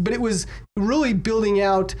 but it was really building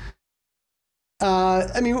out.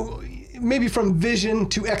 Maybe from vision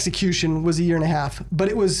to execution was a year and a half, but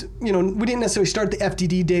it was, we didn't necessarily start the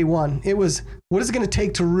FDD day one. It was, what is it going to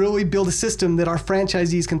take to really build a system that our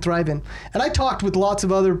franchisees can thrive in? And I talked with lots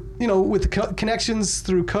of other, with the connections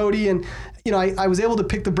through Cody, and, I was able to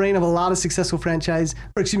pick the brain of a lot of successful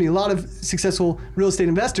a lot of successful real estate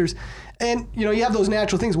investors. And, you have those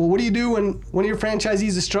natural things. Well, what do you do when one of your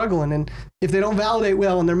franchisees is struggling? And if they don't validate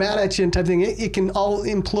well and they're mad at you and type of thing, it can all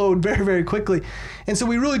implode very, very quickly. And so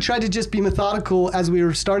we really tried to just be methodical as we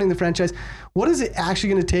were starting the franchise. What is it actually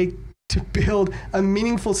going to take to build a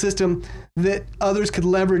meaningful system that others could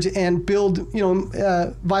leverage and build,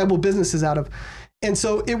 viable businesses out of? And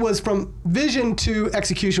so it was from vision to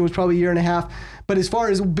execution was probably a year and a half. But as far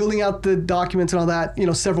as building out the documents and all that,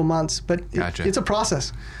 several months. But Gotcha. It's a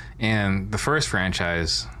process. And the first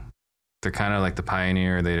franchise, they're kind of like the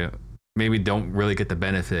pioneer. They maybe don't really get the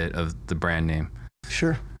benefit of the brand name.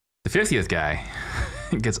 Sure. The 50th guy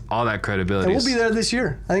gets all that credibility. And we'll be there this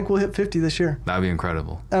year. I think we'll hit 50 this year. That would be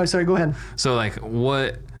incredible. Oh, sorry. Go ahead. So,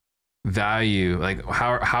 what value?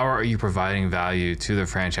 How are you providing value to the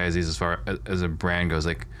franchisees as far as a brand goes?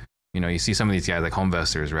 You see some of these guys like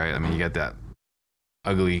Homevestors, right? I mean, you got that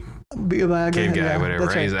ugly cave guy, whatever.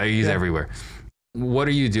 Right? Right. He's everywhere. What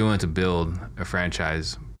are you doing to build a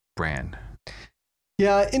franchise brand?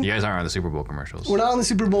 Yeah. You guys aren't on the Super Bowl commercials. We're not on the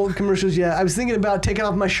Super Bowl commercials yet. I was thinking about taking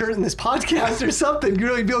off my shirt in this podcast or something,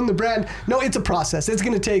 really building the brand. No, it's a process. It's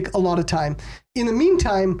going to take a lot of time. In the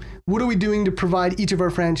meantime, what are we doing to provide each of our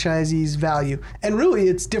franchisees value? And really,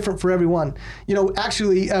 it's different for everyone.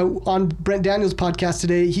 Actually, on Brent Daniels' podcast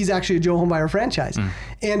today, he's actually a Joe Homebuyer franchise.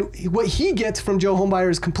 And what he gets from Joe Homebuyer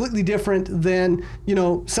is completely different than,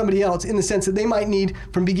 somebody else, in the sense that they might need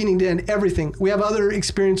from beginning to end everything. We have other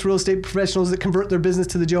experienced real estate professionals that convert their business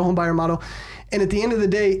to the Joe Homebuyer model. And at the end of the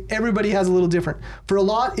day, everybody has a little different. For a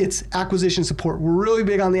lot, it's acquisition support. We're really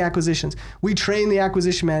big on the acquisitions. We train the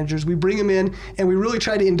acquisition managers. We bring them in, and we really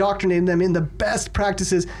try to indoctrinate them in the best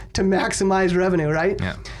practices to maximize revenue, right?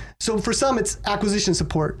 Yeah. So for some, it's acquisition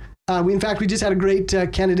support. We just had a great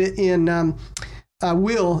candidate in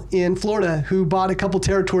Will in Florida who bought a couple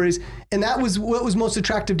territories, and that was what was most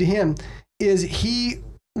attractive to him. Is he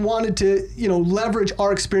wanted to, leverage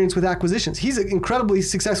our experience with acquisitions. He's an incredibly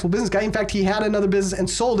successful business guy. In fact, he had another business and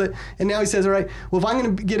sold it. And now he says, all right, well, if I'm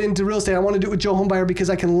going to get into real estate, I want to do it with Joe Homebuyer because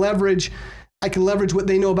I can leverage what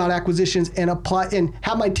they know about acquisitions and apply and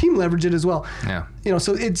have my team leverage it as well. Yeah.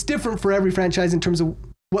 So it's different for every franchise in terms of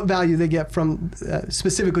what value they get from,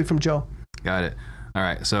 specifically from Joe. Got it. All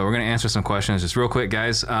right. So we're going to answer some questions just real quick,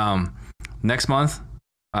 guys. Next month,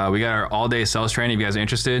 we got our all-day sales training. If you guys are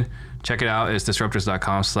interested, check it out. It's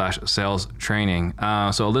disruptors.com/sales training.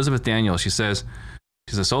 So Elizabeth Daniels, she says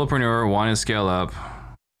she's a solopreneur, wanting to scale up,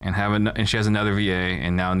 and she has another VA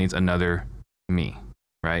and now needs another me,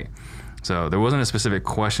 right? So there wasn't a specific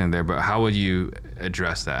question there, but how would you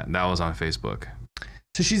address that? That was on Facebook.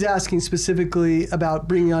 So she's asking specifically about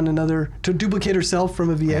bringing on another to duplicate herself from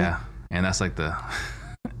a VA. Yeah, and that's like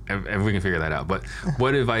if we can figure that out. But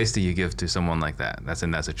what advice do you give to someone like that's in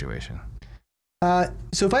that situation?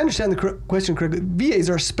 So if I understand the question correctly, VAs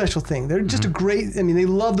are a special thing. They're just they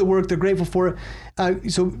love the work. They're grateful for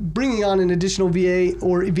it. So bringing on an additional VA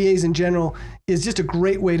or VAs in general is just a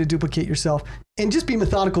great way to duplicate yourself, and just be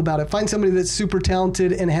methodical about it. Find somebody that's super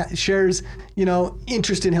talented and shares,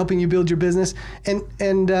 interest in helping you build your business and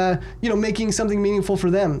making something meaningful for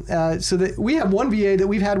them. So that we have one VA that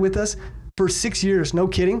we've had with us for 6 years, no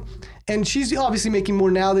kidding. And she's obviously making more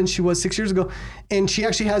now than she was 6 years ago. And she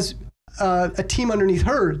actually has a team underneath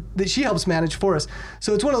her that she helps manage for us.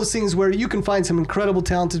 So it's one of those things where you can find some incredible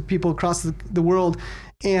talented people across the world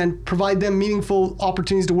and provide them meaningful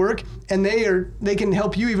opportunities to work. And they can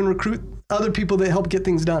help you even recruit other people that help get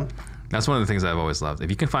things done. That's one of the things I've always loved. If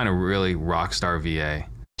you can find a really rock star VA,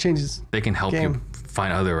 changes. They can help you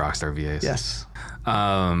find other rock star VAs. Yes.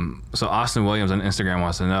 So Austin Williams on Instagram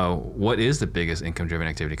wants to know, what is the biggest income driven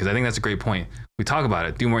activity? Because I think that's a great point. We talk about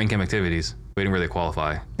it, do more income activities, waiting where they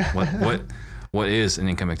qualify. What is an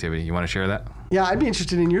income activity? You want to share that? Yeah, I'd be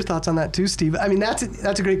interested in your thoughts on that too, Steve. I mean, that's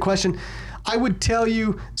a great question. I would tell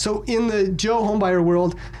you, so in the Joe Homebuyer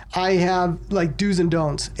world, I have like do's and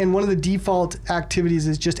don'ts. And one of the default activities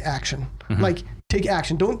is just action. Like take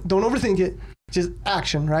action. Don't overthink it. Just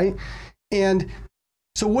action, right? And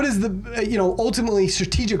So what is the, ultimately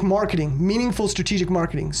strategic marketing, meaningful strategic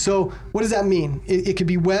marketing? So what does that mean? It could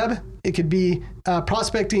be web, it could be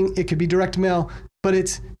prospecting, it could be direct mail, but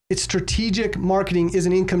it's strategic marketing is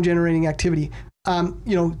an income generating activity.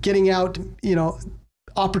 Getting out,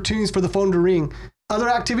 opportunities for the phone to ring. Other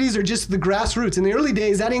activities are just the grassroots. In the early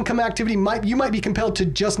days, that income activity you might be compelled to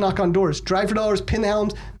just knock on doors, drive for dollars, pin the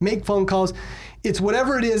helms, make phone calls. It's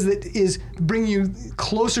whatever it is that is bringing you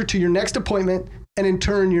closer to your next appointment and in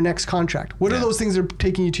turn your next contract. What are those things that are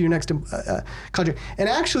taking you to your next contract? And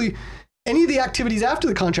actually, any of the activities after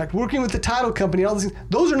the contract, working with the title company, all those things,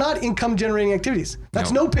 those are not income generating activities.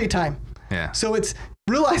 That's no pay time. Yeah. So it's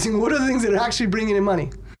realizing what are the things that are actually bringing in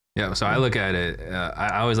money. Yeah. So I look at it.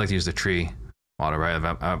 I always like to use the tree model, right?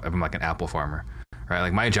 I'm like an apple farmer, right?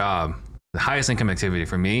 Like my job, the highest income activity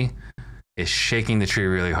for me is shaking the tree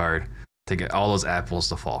really hard to get all those apples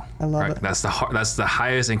to fall. I love it. That's the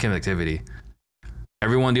highest income activity.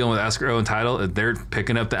 Everyone dealing with escrow and title, they're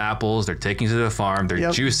picking up the apples, they're taking to the farm, they're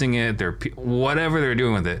juicing it, they're whatever they're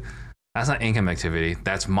doing with it. That's not income activity.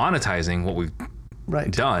 That's monetizing what we've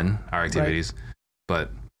done, our activities. Right.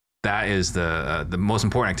 But that is the most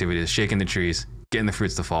important activity is shaking the trees, getting the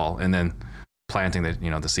fruits to fall, and then planting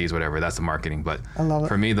the seeds, whatever. That's the marketing. But I love it.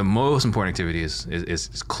 For me, the most important activity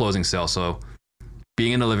is closing sales. So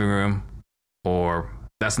being in the living room, or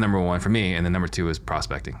that's number one for me, and then number two is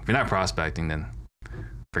prospecting. If you're not prospecting, then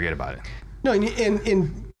forget about it. No,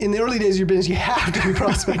 in the early days of your business, you have to be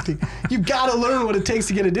prospecting. You've got to learn what it takes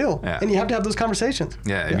to get a deal, and you have to have those conversations.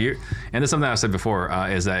 Yeah, and that's something I've said before,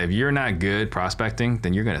 is that if you're not good prospecting,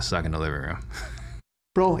 then you're going to suck in the living room.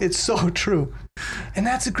 Bro, it's so true. And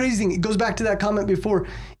that's the crazy thing. It goes back to that comment before.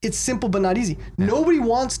 It's simple but not easy. Yeah. Nobody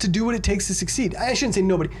wants to do what it takes to succeed. I shouldn't say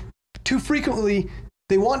nobody. Too frequently,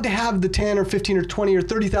 they want to have the $10 or $15 or $20 or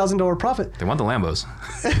 $30,000 profit. They want the Lambos.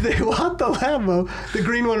 They want the Lambo, the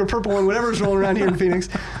green one or purple one, whatever's rolling around here in Phoenix.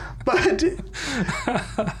 But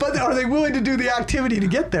are they willing to do the activity to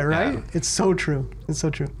get there, right? Yeah. It's so true. It's so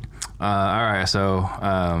true. All right. So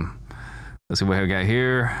let's see what we got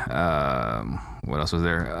here. What else was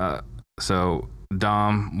there? So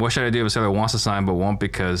Dom, what should I do if a seller wants to sign but won't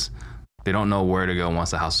because they don't know where to go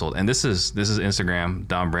once the house sold? And this is Instagram,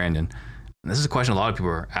 Dom Brandon. And this is a question a lot of people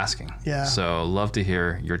are asking. Yeah. So love to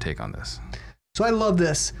hear your take on this. So I love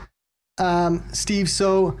this, Steve.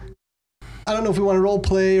 So I don't know if we want to role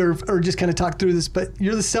play or just kind of talk through this, but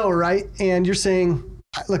you're the seller, right? And you're saying,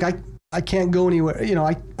 look, I can't go anywhere.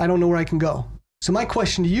 I don't know where I can go. So my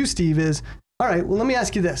question to you, Steve, is, all right, well, let me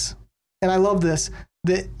ask you this. And I love this,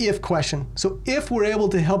 the if question. So if we're able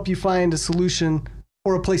to help you find a solution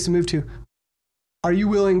or a place to move to, are you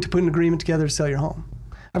willing to put an agreement together to sell your home?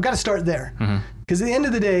 I've got to start there. Because at the end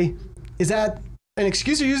of the day, is that an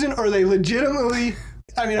excuse they're using, or are they legitimately,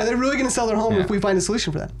 are they really going to sell their home if we find a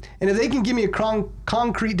solution for that? And if they can give me a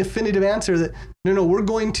concrete, definitive answer that, no, we're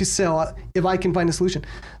going to sell if I can find a solution,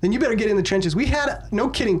 then you better get in the trenches. We had, no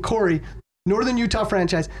kidding, Corey, Northern Utah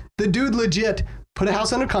franchise, the dude legit put a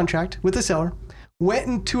house under contract with the seller, went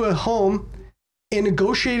into a home and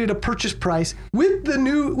negotiated a purchase price with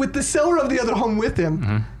the seller of the other home with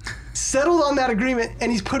him, settled on that agreement, and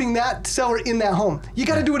he's putting that seller in that home. You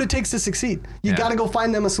got to do what it takes to succeed. You got to go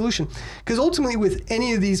find them a solution. Because ultimately with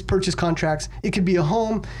any of these purchase contracts, it could be a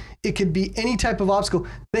home, it could be any type of obstacle.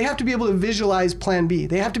 They have to be able to visualize plan B.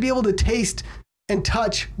 They have to be able to taste and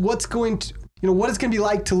touch what it's going to be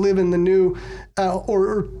like to live in the new,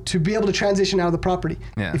 or to be able to transition out of the property.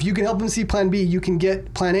 Yeah. If you can help them see plan B, you can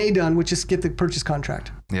get plan A done, which is get the purchase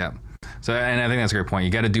contract. Yeah. So, and I think that's a great point.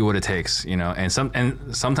 You got to do what it takes, and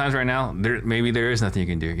sometimes right now, there is nothing you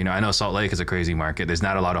can do. I know Salt Lake is a crazy market. There's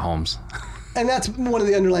not a lot of homes. And that's one of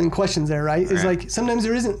the underlying questions there, right? Is like, sometimes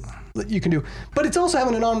there isn't you can do, but it's also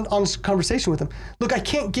having an honest conversation with them. Look, I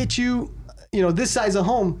can't get you, this size of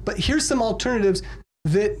home, but here's some alternatives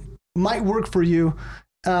that might work for you,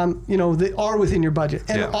 that are within your budget,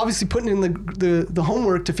 and obviously putting in the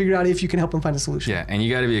homework to figure out if you can help them find a solution. Yeah, and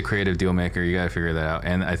you got to be a creative deal maker. You got to figure that out.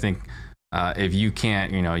 And I think if you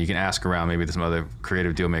can't, you can ask around. Maybe there's some other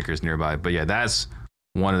creative deal makers nearby. But yeah, that's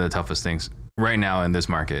one of the toughest things right now in this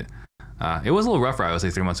market. It was a little rougher, I would say,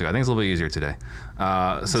 3 months ago. I think it's a little bit easier today.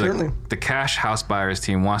 So the Cash House Buyers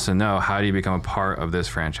team wants to know, how do you become a part of this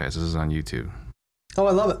franchise? This is on YouTube. Oh,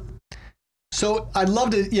 I love it. So I'd love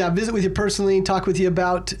to, visit with you personally, talk with you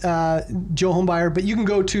about Joe Homebuyer, but you can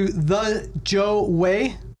go to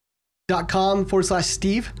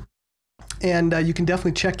thejoeway.com/Steve, and you can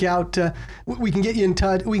definitely check out, we can get you in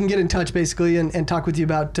touch, we can get in touch basically and talk with you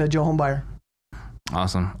about Joe Homebuyer.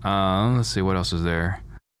 Awesome. Let's see, what else is there?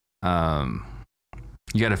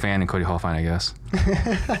 You got a fan in Cody Hallfine, I guess.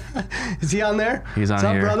 Is he on there? He's on What's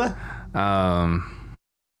here. Up, brother?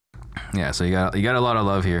 Yeah, so you got a lot of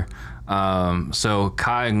love here. So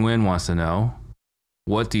Kai Nguyen wants to know,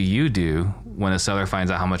 what do you do when a seller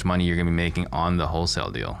finds out how much money you're going to be making on the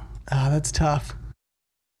wholesale deal? That's tough.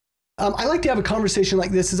 I like to have a conversation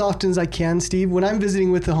like this as often as I can, Steve. When I'm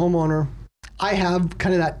visiting with the homeowner, I have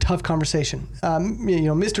kind of that tough conversation.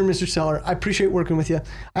 Mr. and Mr. Seller, I appreciate working with you.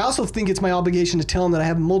 I also think it's my obligation to tell them that I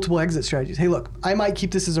have multiple exit strategies. Hey, look, I might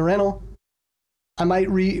keep this as a rental. I might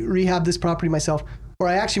rehab this property myself, or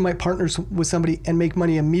I actually might partner with somebody and make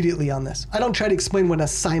money immediately on this. I don't try to explain what an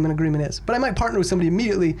assignment agreement is, but I might partner with somebody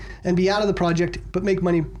immediately and be out of the project, but make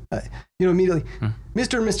money, immediately.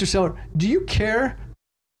 Mr. and Mr. Seller, do you care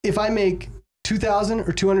if I make $2,000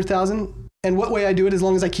 or $200,000 and what way I do it as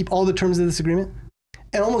long as I keep all the terms of this agreement?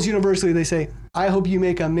 And almost universally they say, I hope you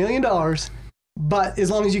make $1 million, but as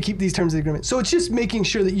long as you keep these terms of the agreement. So it's just making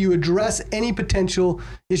sure that you address any potential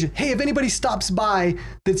issue. Hey, if anybody stops by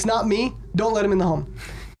that's not me, don't let them in the home.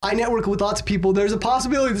 I network with lots of people. There's a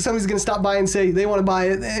possibility that somebody's going to stop by and say they want to buy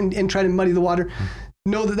it and try to muddy the water.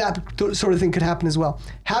 Know that sort of thing could happen as well.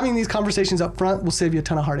 Having these conversations up front will save you a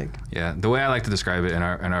ton of heartache. Yeah, the way I like to describe it in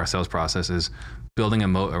our sales process is building a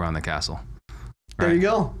moat around the castle. Right? There you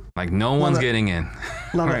go. Like no one's getting in.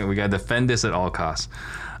 Love right, it. we got to defend this at all costs.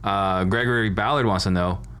 Gregory Ballard wants to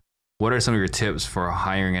know, what are some of your tips for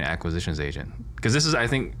hiring an acquisitions agent? Because this is, I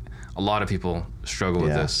think, a lot of people struggle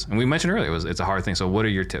with this. And we mentioned earlier, it's a hard thing. So what are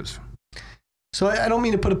your tips? So I don't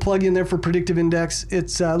mean to put a plug in there for Predictive Index.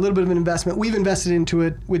 It's a little bit of an investment. We've invested into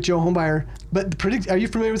it with Joe Homebuyer. But are you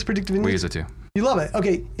familiar with Predictive Index? We use it too. You love it.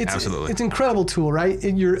 Okay. Absolutely. It's an incredible tool, right?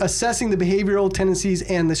 You're assessing the behavioral tendencies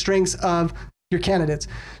and the strengths of your candidates.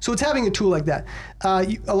 So it's having a tool like that.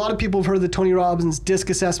 A lot of people have heard of the Tony Robbins DISC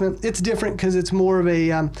assessment. It's different because it's more of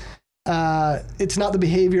a, it's not the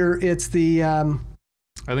behavior, it's the... I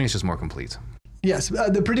think it's just more complete. Yes.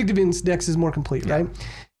 The Predictive Index is more complete, right?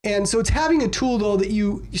 And so it's having a tool, though, that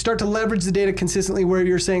you start to leverage the data consistently where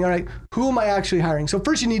you're saying, all right, who am I actually hiring? So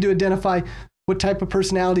first you need to identify what type of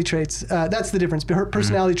personality traits. That's the difference,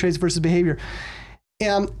 personality traits versus behavior.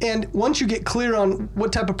 And once you get clear on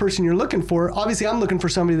what type of person you're looking for, obviously I'm looking for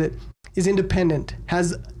somebody that is independent,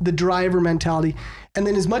 has the driver mentality. And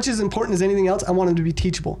then as much as important as anything else, I want them to be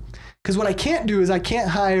teachable. Because what I can't do is I can't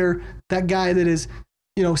hire that guy that is,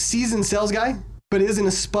 seasoned sales guy, but isn't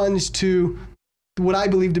a sponge to what I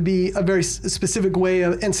believe to be a very specific way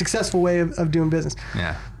and successful way of doing business.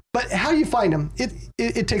 Yeah. But how do you find them?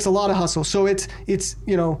 It takes a lot of hustle. So it's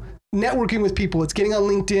networking with people. It's getting on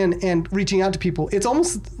LinkedIn and reaching out to people. It's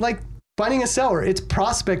almost like finding a seller. It's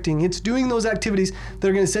prospecting. It's doing those activities that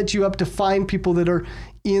are going to set you up to find people that are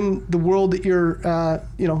in the world that you're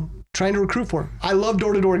trying to recruit for. I love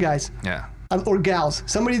door-to-door guys. Yeah. Or gals.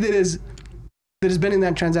 Somebody that has been in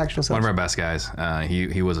that transactional sales. One of our best guys.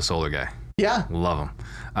 He was a solar guy. Yeah. Love him.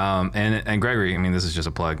 And Gregory, I mean, this is just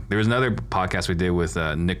a plug. There was another podcast we did with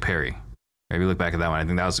Nick Perry. Maybe look back at that one. I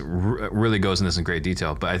think that was really goes into this in great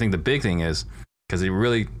detail. But I think the big thing is, because it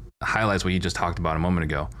really highlights what you just talked about a moment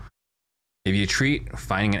ago. If you treat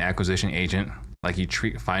finding an acquisition agent like you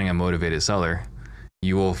treat finding a motivated seller,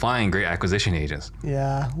 you will find great acquisition agents.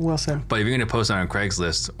 Yeah, well said. But if you're going to post on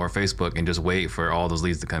Craigslist or Facebook and just wait for all those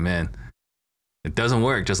leads to come in, it doesn't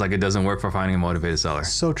work, just like it doesn't work for finding a motivated seller.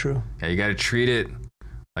 So true. Yeah, you got to treat it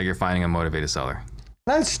like you're finding a motivated seller.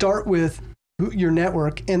 I'd start with your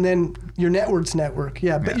network and then your network's network.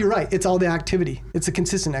 Yeah, but you're right. It's all the activity. It's a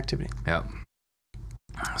consistent activity. Yep.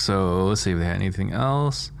 So let's see if they had anything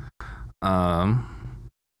else. So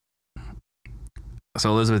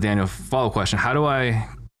Elizabeth Daniel, follow-up question.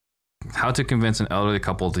 How to convince an elderly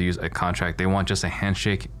couple to use a contract they want just a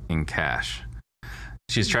handshake in cash?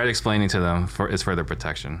 She's tried explaining to them it's for their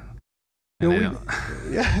protection.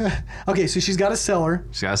 Yeah. Okay, so she's got a seller.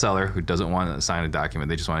 She's got a seller who doesn't want to sign a document.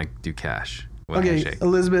 They just want to do cash with a handshake.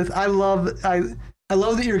 Elizabeth, I love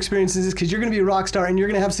that you're experiencing this because you're going to be a rock star and you're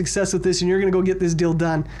going to have success with this and you're going to go get this deal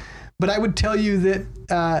done. But I would tell you that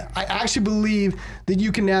I actually believe that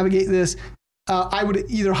you can navigate this. I would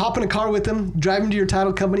either hop in a car with them, drive them to your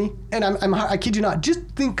title company, and I kid you not, just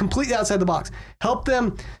think completely outside the box. Help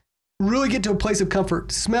them really get to a place of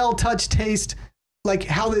comfort, smell, touch, taste, like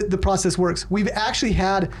how the process works. We've actually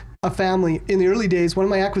had a family in the early days. One of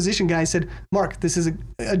my acquisition guys said, Mark, this is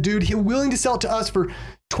a dude, he's willing to sell it to us for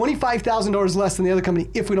 $25,000 less than the other company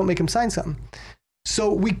if we don't make him sign something.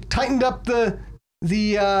 So we tightened up the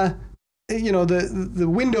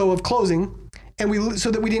window of closing, and so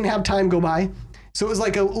that we didn't have time go by. So it was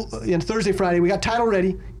like Thursday, Friday, we got title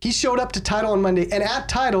ready. He showed up to title on Monday, and at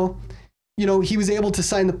title, he was able to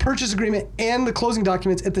sign the purchase agreement and the closing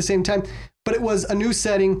documents at the same time. But it was a new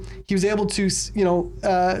setting. He was able to,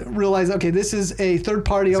 realize, okay, this is a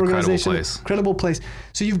third-party organization, credible place.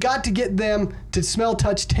 So you've got to get them to smell,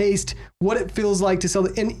 touch, taste what it feels like to sell.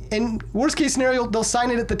 And worst case scenario, they'll sign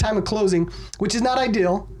it at the time of closing, which is not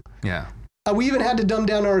ideal. Yeah. We even had to dumb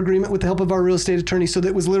down our agreement with the help of our real estate attorney, so that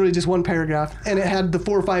it was literally just one paragraph, and it had the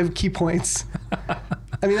 4 or 5 key points.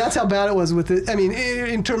 I mean, that's how bad it was with it. I mean,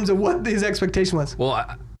 in terms of what his expectation was.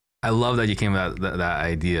 Well, I love that you came with that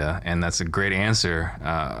idea, and that's a great answer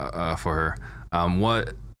for her.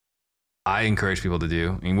 What I encourage people to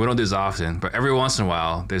do, I mean, we don't do this often, but every once in a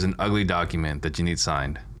while, there's an ugly document that you need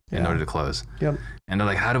signed in order to close. Yep. And they're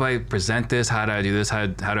like, how do I present this? How do I do this? How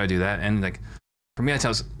do I do that? And like, for me, I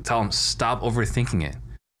tell them, stop overthinking it.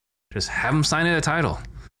 Just have them sign it a title.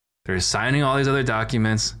 They're signing all these other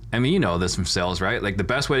documents. I mean, you know this from sales, right? Like the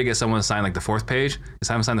best way to get someone to sign like the 4th page is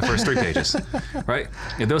have them sign the first 3 pages, right?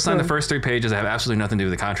 If they'll sign the first 3 pages that have absolutely nothing to do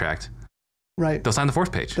with the contract, right? They'll sign the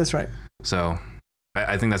 4th page. That's right. So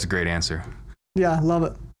I think that's a great answer. Yeah, love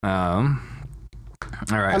it. All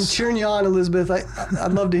right. I'm cheering you on, Elizabeth.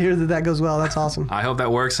 I'd love to hear that goes well. That's awesome. I hope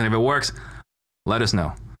that works. And if it works, let us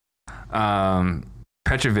know.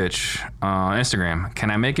 Petrovich on Instagram. Can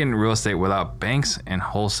I make it in real estate without banks and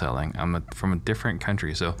wholesaling? I'm from a different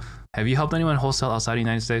country. So have you helped anyone wholesale outside the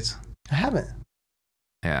United States? I haven't.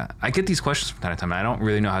 Yeah. I get these questions from time to time, and I don't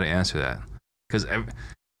really know how to answer that because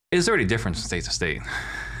it's already different from state to state.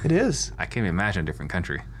 It is. I can't even imagine a different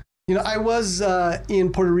country. I was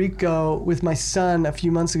in Puerto Rico with my son a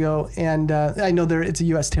few months ago, and I know it's a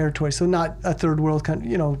U.S. territory, so not a third world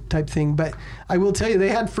country, type thing. But I will tell you, they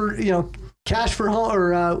had cash for home,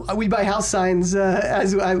 or we buy house signs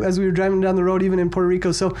as we were driving down the road, even in Puerto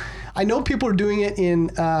Rico. So I know people are doing it in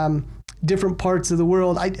different parts of the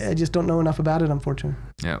world. I just don't know enough about it, unfortunately.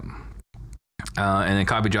 Yeah. And then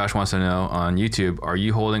Copy Josh wants to know on YouTube, are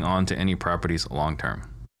you holding on to any properties long term?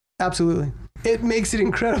 Absolutely. It makes it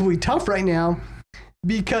incredibly tough right now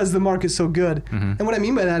because the market's so good. Mm-hmm. And what I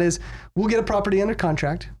mean by that is we'll get a property under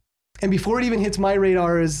contract, and before it even hits my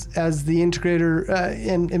radar as the integrator,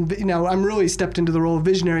 and now I'm really stepped into the role of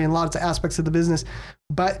visionary in lots of aspects of the business,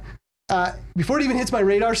 but before it even hits my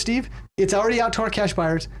radar, Steve, it's already out to our cash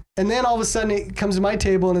buyers. And then all of a sudden it comes to my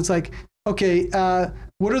table and it's like, okay,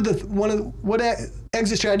 what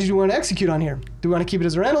exit strategy do we want to execute on here? Do we want to keep it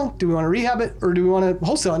as a rental? Do we want to rehab it? Or do we want to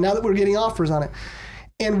wholesale it now that we're getting offers on it?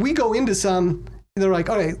 And we go into they're like,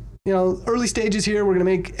 okay, early stages here, we're going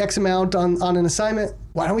to make X amount on an assignment.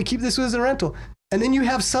 Why don't we keep this as a rental? And then you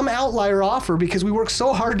have some outlier offer because we work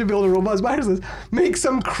so hard to build a robust buyers list, make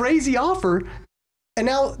some crazy offer. And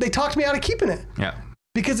now they talked me out of keeping it. Yeah.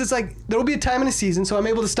 Because it's like, there'll be a time in a season, so I'm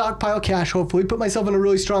able to stockpile cash, hopefully, put myself in a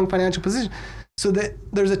really strong financial position so that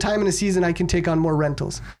there's a time in a season I can take on more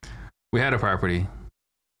rentals. We had a property,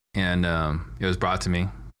 and it was brought to me.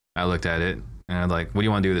 I looked at it, and I'm like, what do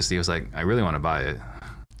you want to do with this? Steve was like, I really want to buy it.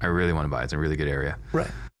 I really want to buy it. It's a really good area.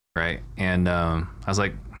 Right. And I was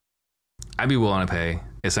like, I'd be willing to pay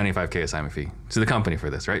a $75K assignment fee to the company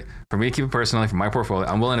for this, right? For me to keep it personally, for my portfolio,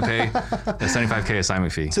 I'm willing to pay a $75K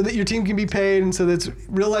assignment fee. So that your team can be paid and so that it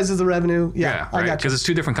realizes the revenue. Yeah, right. Because it's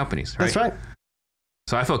 2 different companies, right? That's right.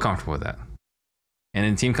 So I feel comfortable with that. And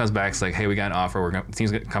then the team comes back, it's like, hey, we got an offer.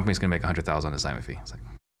 The company's going to make $100,000 on assignment fee. It's like,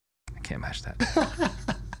 I can't match that.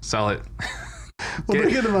 Sell it. We'll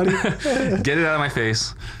bring in the money. Get it out of my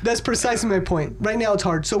face. That's precisely my point. Right now it's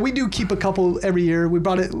hard. So we do keep a couple every year. We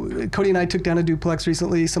brought it. Cody and I took down a duplex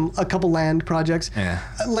recently. A couple land projects. Yeah.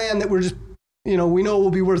 Land that we're just, we know will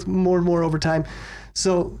be worth more and more over time.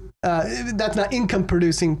 So that's not income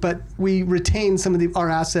producing, but we retain some of our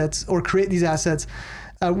assets or create these assets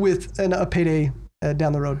with a payday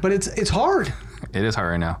down the road. But it's hard. It is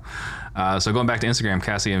hard right now. So going back to Instagram,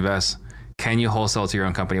 Cassie Invest. Can you wholesale to your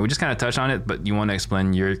own company? We just kind of touched on it, but you want to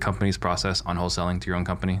explain your company's process on wholesaling to your own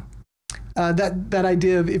company? That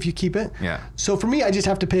idea of if you keep it. Yeah. So for me, I just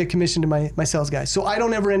have to pay a commission to my sales guy. So I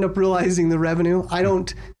don't ever end up realizing the revenue. I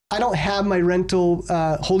don't have my rental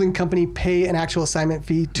holding company pay an actual assignment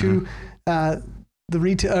fee to the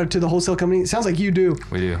retail to the wholesale company. It sounds like you do.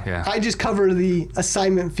 We do. Yeah. I just cover the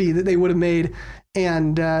assignment fee that they would have made,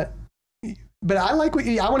 and but I want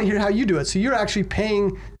to hear how you do it. So you're actually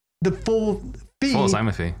paying the full fee. Full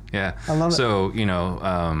assignment fee. Yeah. I love it. So,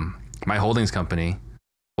 my holdings company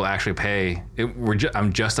will actually pay it.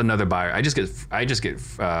 I'm just another buyer. I just get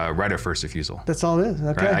right of first refusal. That's all it is.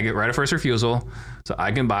 Okay. Right? I get right of first refusal, so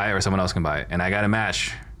I can buy it or someone else can buy it. And I got to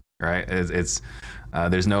match, right? It's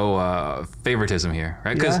there's no favoritism here,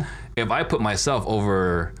 right? Because if I put myself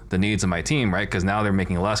over the needs of my team, right? Because now they're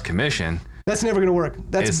making less commission, That's never going to work.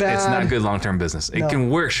 That's bad. It's not good long-term business. It No. can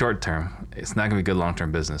work short-term. It's not going to be good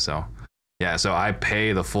long-term business. So, yeah. So I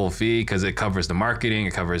pay the full fee because it covers the marketing.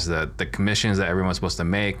 It covers the commissions that everyone's supposed to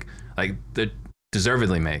make, like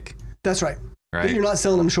deservedly make. That's right. Right. But you're not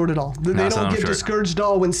selling them short at all. They don't get discouraged at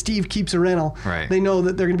all when Steve keeps a rental. Right. They know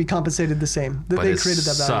that they're going to be compensated the same. That But they it created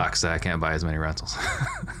that value. sucks that I can't buy as many rentals.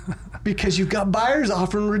 Because you've got buyers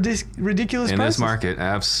offering ridiculous In prices. this market,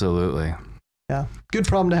 absolutely. Yeah. Good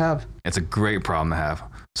problem to have. It's a great problem to have.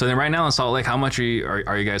 So then right now in Salt Lake, how much are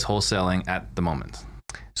you guys wholesaling at the moment?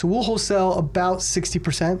 So we'll wholesale about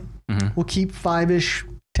 60%. Mm-hmm. We'll keep 5-ish,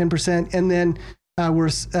 10%. And then we're,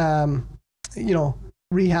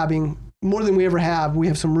 rehabbing more than we ever have. We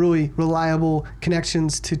have some really reliable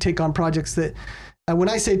connections to take on projects that, when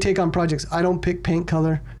I say take on projects, I don't pick paint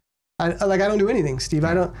color. I don't do anything, Steve.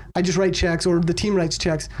 I just write checks, or the team writes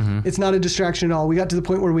checks. Mm-hmm. It's not a distraction at all. We got to the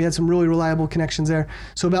point where we had some really reliable connections there.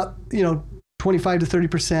 So about, 25 to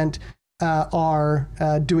 30% are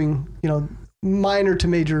doing, minor to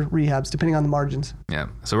major rehabs, depending on the margins. Yeah.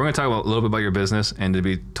 So we're going to talk a little bit about your business, and to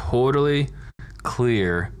be totally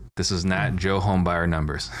clear, this is not Joe Homebuyer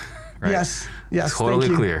numbers. Right? Yes. Totally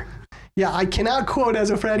thank you. clear. Yeah, I cannot quote as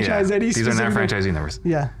a franchise any these are not specific- franchisee numbers.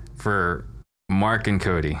 Yeah. For Mark and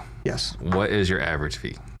Cody, Yes. what is your average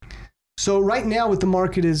fee? So right now, with the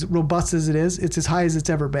market as robust as it is, it's as high as it's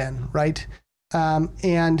ever been, right?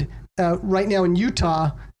 And right now in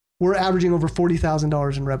Utah, we're averaging over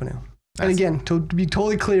 $40,000 in revenue. And again, to be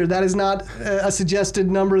totally clear, that is not a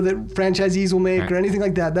suggested number that franchisees will make or anything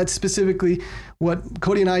like that. That's specifically what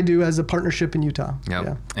Cody and I do as a partnership in Utah. Yep.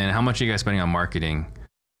 Yeah. And how much are you guys spending on marketing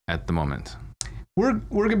at the moment? We're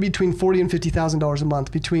going to be between $40,000 and $50,000 a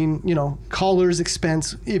month between, callers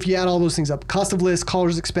expense. If you add all those things up, cost of list,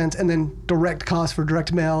 callers expense, and then direct cost for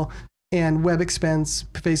direct mail and web expense,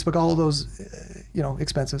 Facebook, all of those,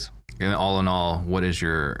 expenses. And all in all, what is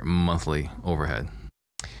your monthly overhead?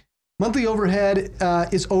 Monthly overhead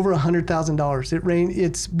is over $100,000.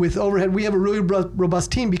 It's with overhead. We have a really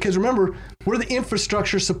robust team because remember, we're the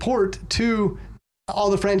infrastructure support to all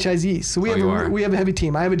the franchisees. So we have a heavy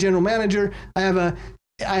team. I have a general manager. I have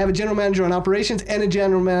a general manager on operations and a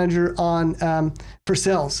general manager on for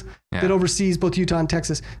sales that oversees both Utah and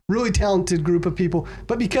Texas. Really talented group of people.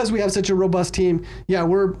 But because we have such a robust team,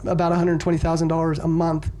 we're about $120,000 a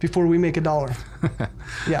month before we make $1.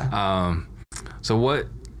 Yeah. So what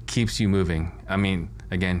keeps you moving? I mean,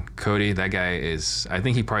 again, Cody, that guy is, I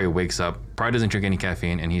think he probably wakes up, probably doesn't drink any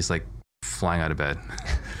caffeine, and he's like flying out of bed.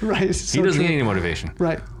 Right. He doesn't need any motivation.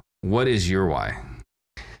 Right. What is your why?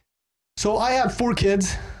 So I have 4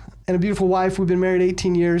 kids and a beautiful wife. We've been married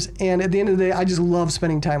 18 years. And at the end of the day, I just love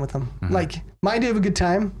spending time with them. Mm-hmm. Like my idea of a good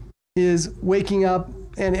time is waking up,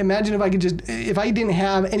 and imagine if I didn't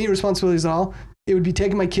have any responsibilities at all, it would be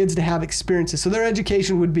taking my kids to have experiences. So their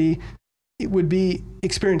education would be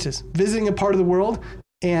experiences, visiting a part of the world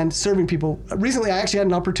and serving people. Recently, I actually had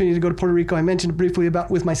an opportunity to go to Puerto Rico. I mentioned briefly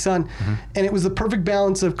with my son, and it was the perfect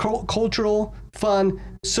balance of cultural, fun,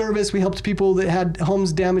 service. We helped people that had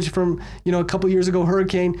homes damaged from, a couple of years ago,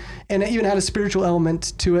 hurricane, and it even had a spiritual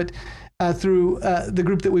element to it through the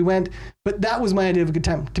group that we went. But that was my idea of a good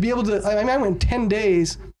time. To be able to, I went 10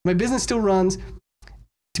 days, my business still runs,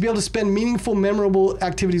 to be able to spend meaningful, memorable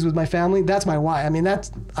activities with my family. That's my why. I mean, I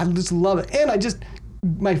just love it. And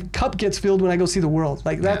my cup gets filled when I go see the world.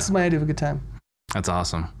 Like that's my idea of a good time. That's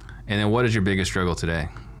awesome. And then what is your biggest struggle today?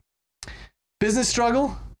 Business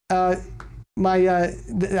struggle. If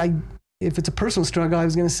it's a personal struggle, I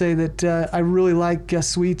was going to say that I really like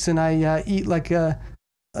sweets, and I eat like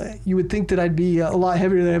you would think that I'd be a lot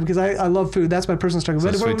heavier than I am because I love food. That's my personal struggle.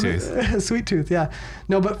 So sweet tooth. Sweet tooth, yeah.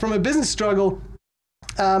 No, but from a business struggle,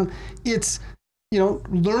 it's,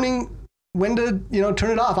 learning when to, turn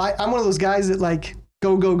it off. I'm one of those guys that like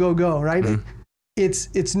go, right? Mm-hmm.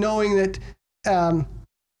 It's knowing that,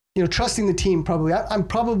 trusting the team probably. I'm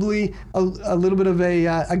probably a little bit of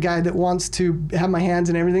a guy that wants to have my hands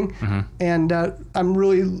in everything. Mm-hmm. And I'm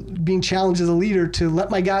really being challenged as a leader to let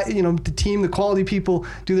my guy, the team, the quality people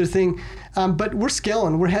do their thing. But we're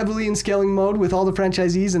scaling. We're heavily in scaling mode with all the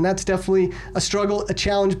franchisees, and that's definitely a struggle, a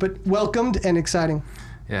challenge, but welcomed and exciting.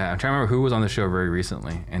 Yeah, I'm trying to remember who was on the show very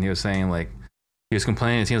recently, and he was saying he was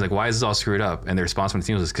complaining to the team, was like, why is this all screwed up? And the response from the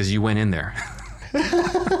team was, because you went in there.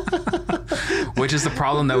 Which is the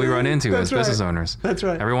problem that we run into as business owners. That's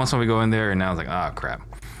right. Every once in a while we go in there, and now it's like, oh, crap.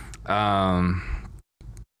 And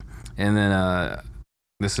then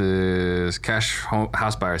this is Cash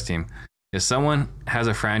House Buyers team. If someone has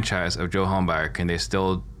a franchise of Joe Homebuyer, can they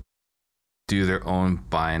still do their own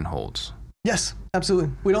buy and holds? Yes,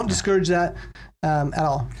 absolutely. We don't discourage that at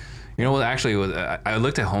all. You know what? Actually, I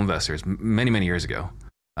looked at HomeVestors many years ago.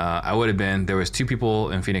 There was two people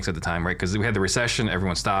in Phoenix at the time, right? Because we had the recession,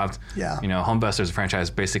 everyone stopped. Yeah. You know, HomeVestors franchise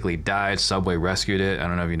basically died. Subway rescued it. I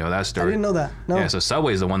don't know if you know that story. I didn't know that. No. Yeah, so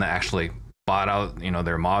Subway is the one that actually bought out, you know,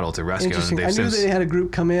 their model to rescue. Interesting. I knew they had a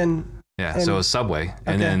group come in. Yeah, so it was Subway,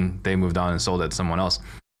 and then they moved on and sold it to someone else.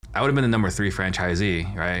 I would have been the number 3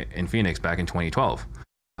 franchisee, right, in Phoenix back in 2012.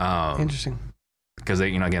 Interesting. Because they,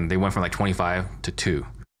 you know, again, they went from like 25 to 2.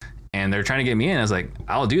 And they're trying to get me in. I was like,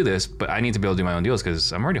 I'll do this, but I need to be able to do my own deals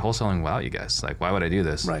because I'm already wholesaling without you guys. Like, why would I do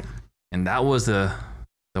this? Right. And that was the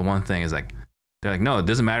one thing is like, they're like, no, it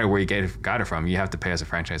doesn't matter where you got it from. You have to pay as a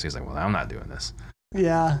franchisee. It's like, well, I'm not doing this.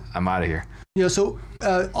 Yeah. I'm out of here. You know, so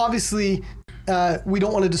obviously we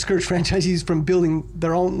don't want to discourage franchisees from building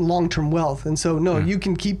their own long-term wealth. And so, no, you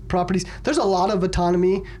can keep properties. There's a lot of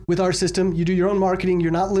autonomy with our system. You do your own marketing.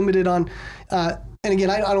 You're not limited on and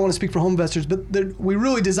again, I don't want to speak for HomeVestors, but we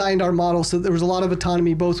really designed our model so there was a lot of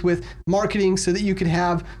autonomy, both with marketing so that you could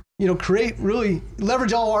have, you know, really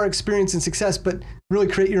leverage all our experience and success, but really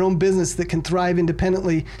create your own business that can thrive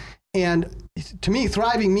independently. And to me,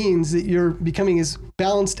 thriving means that you're becoming as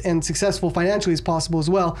balanced and successful financially as possible as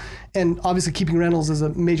well. And obviously keeping rentals is a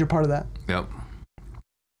major part of that. Yep.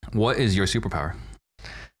 What is your superpower?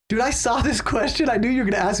 Dude, I saw this question. I knew you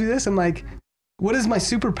were going to ask me this. I'm like, what is my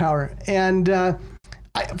superpower? And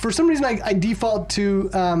for some reason, I default to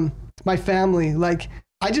my family. Like,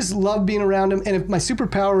 I just love being around them. And if my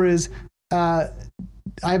superpower is, I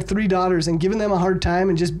have 3 daughters, and giving them a hard time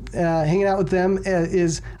and just hanging out with them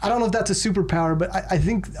is, I don't know if that's a superpower, but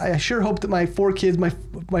I sure hope that my 4 kids, my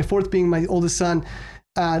 4th being my oldest son,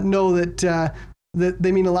 know that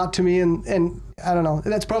they mean a lot to me. And I don't know,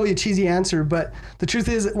 that's probably a cheesy answer, but the truth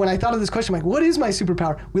is, when I thought of this question, I'm like, what is my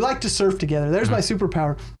superpower? We like to surf together. There's my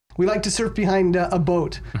superpower. We like to surf behind a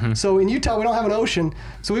boat. So in Utah, we don't have an ocean.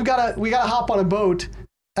 So we gotta hop on a boat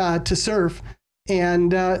to surf.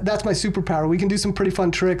 And that's my superpower. We can do some pretty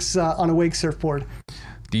fun tricks on a wake surfboard.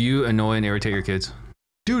 Do you annoy and irritate your kids?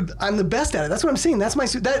 Dude, I'm the best at it. That's what I'm saying. That's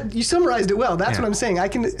you summarized it well. That's what I'm saying. I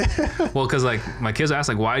can. Well, because like my kids ask,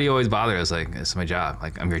 like, why do you always bother us? Like, it's my job.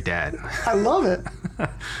 Like, I'm your dad. I love it.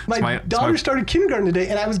 My daughter started kindergarten today,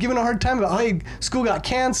 and I was giving her a hard time about, hey, school got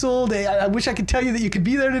canceled. I wish I could tell you that you could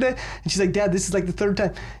be there today. And she's like, Dad, this is like the 3rd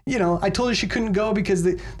time. You know, I told her she couldn't go because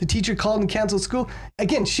the teacher called and canceled school.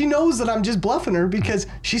 Again, she knows that I'm just bluffing her because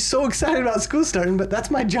she's so excited about school starting, but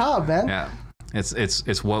that's my job, man. Yeah.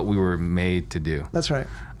 It's what we were made to do. That's right.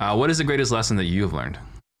 What is the greatest lesson that you have learned?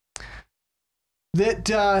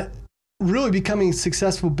 That really becoming a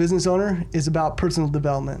successful business owner is about personal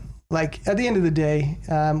development. Like, at the end of the day,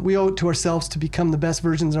 we owe it to ourselves to become the best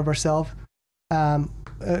versions of ourselves.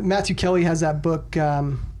 Matthew Kelly has that book.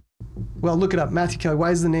 Well, look it up. Matthew Kelly.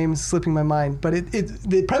 Why is the name slipping my mind? But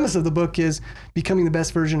the premise of the book is becoming the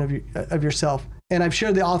best version of yourself. And I've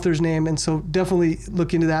shared the author's name, and so definitely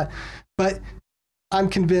look into that. But I'm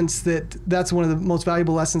convinced that that's one of the most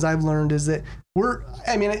valuable lessons I've learned is that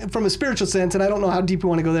from a spiritual sense, and I don't know how deep we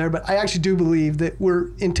want to go there, but I actually do believe that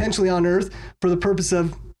we're intentionally on earth for the purpose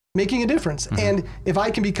of making a difference. And if I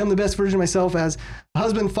can become the best version of myself as a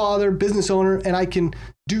husband, father, business owner, and I can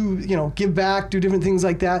do, give back, do different things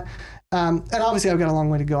like that. And obviously I've got a long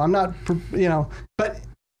way to go. I'm not, but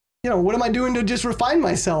what am I doing to just refine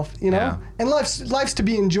myself, Yeah. And life's to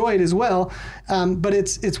be enjoyed as well. But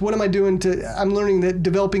it's what am I doing I'm learning that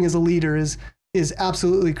developing as a leader is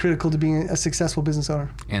absolutely critical to being a successful business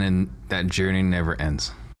owner. And that journey never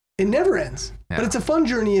ends. It never ends, Yeah. but it's a fun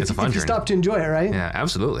journey if you stop to enjoy it, right? Yeah,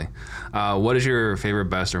 absolutely. What is your favorite,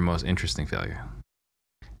 best, or most interesting failure?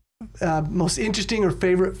 Most interesting or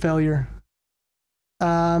favorite failure?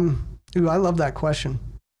 Ooh, I love that question.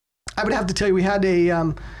 I would have to tell you, we had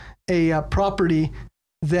a property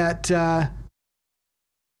that,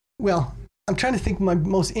 I'm trying to think my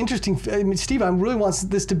most interesting, Steve, I really want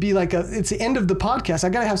this to be like it's the end of the podcast. I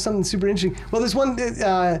got to have something super interesting. Well, there's one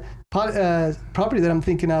property that I'm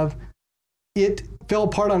thinking of. It fell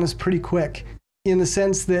apart on us pretty quick in the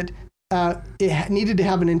sense that it needed to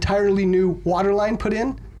have an entirely new water line put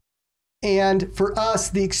in. And for us,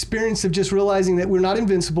 the experience of just realizing that we're not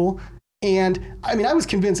invincible. And I was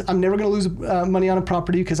convinced I'm never going to lose money on a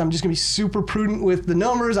property because I'm just going to be super prudent with the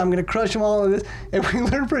numbers. I'm going to crush them all of this. And we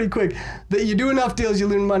learned pretty quick that you do enough deals, you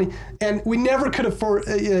lose money. And we never could have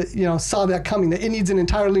saw that coming, that it needs an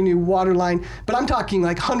entirely new water line. But I'm talking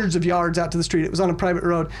like hundreds of yards out to the street. It was on a private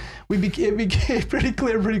road. It became pretty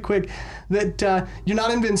clear pretty quick that you're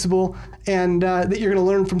not invincible and that you're going to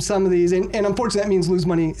learn from some of these. And unfortunately, that means lose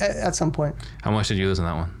money at some point. How much did you lose on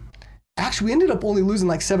that one? Actually, we ended up only losing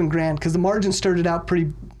like $7,000 because the margin started out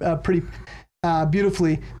pretty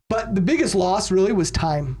beautifully. But the biggest loss really was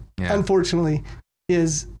time. Yeah. Unfortunately,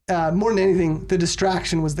 is more than anything, the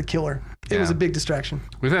distraction was the killer. It was a big distraction.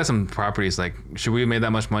 We've had some properties like, should we have made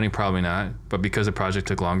that much money? Probably not. But because the project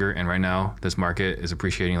took longer, and right now this market is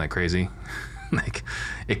appreciating like crazy, like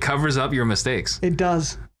it covers up your mistakes. It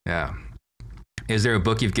does. Yeah. Is there a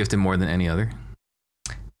book you've gifted more than any other?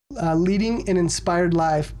 Leading an Inspired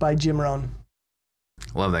Life by Jim Rohn.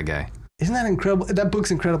 Love that guy. Isn't that incredible? That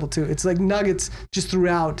book's incredible too. It's like nuggets just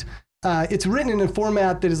throughout. It's written in a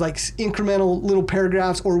format that is like incremental little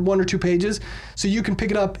paragraphs or 1 or 2 pages. So you can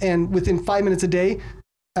pick it up and within 5 minutes a day,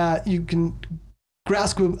 you can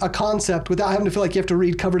grasp a concept without having to feel like you have to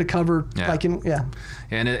read cover to cover. Yeah.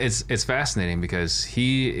 And it's fascinating because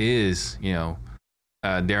he is,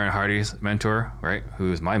 Darren Hardy's mentor, right?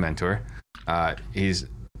 Who is my mentor. He's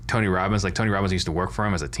Tony Robbins. Like Tony Robbins used to work for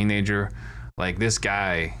him as a teenager. Like this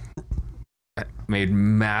guy made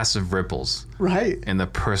massive ripples in the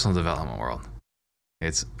personal development world.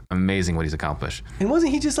 It's amazing what he's accomplished. And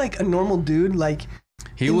wasn't he just like a normal dude? Like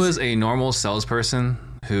he was a normal salesperson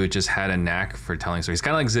who just had a knack for telling stories. He's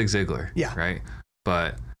kind of like Zig Ziglar, right?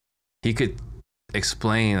 But he could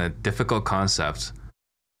explain a difficult concept,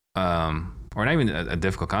 or not even a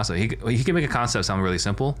difficult concept. He could make a concept sound really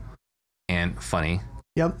simple and funny.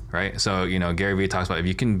 Yep. Right. So Gary Vee talks about if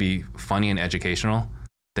you can be funny and educational,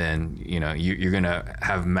 then you're gonna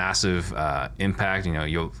have massive impact.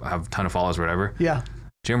 You'll have a ton of followers or whatever. Yeah.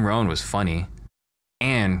 Jim Rohn was funny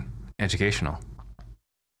and educational.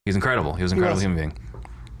 He's incredible. He was an incredible human being.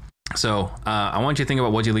 So I want you to think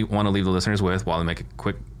about what you want to leave the listeners with while I make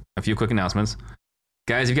a few quick announcements.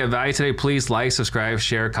 Guys, if you got value today, please like, subscribe,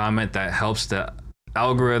 share, comment. That helps the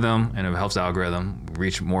algorithm, and it helps the algorithm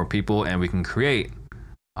reach more people, and we can create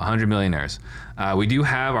 100 millionaires. We do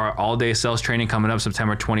have our all-day sales training coming up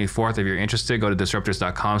September 24th. If you're interested, go to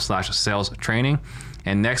disruptors.com/sales training.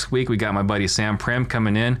 And next week, we got my buddy Sam Prim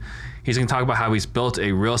coming in. He's going to talk about how he's built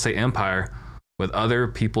a real estate empire with other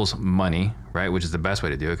people's money, right? Which is the best way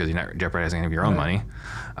to do it because you're not jeopardizing any of your own money.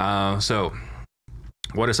 So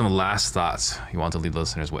what are some last thoughts you want to leave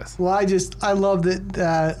listeners with? Well, I love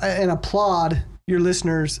that and applaud your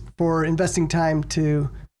listeners for investing time to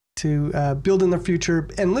build in their future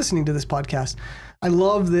and listening to this podcast. I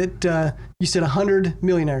love that you said 100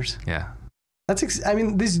 millionaires. Yeah. That's,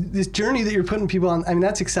 this journey that you're putting people on,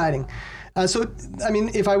 that's exciting.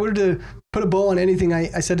 If I were to put a bow on anything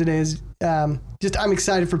I said today is I'm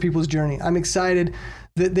excited for people's journey. I'm excited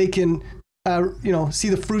that they can, see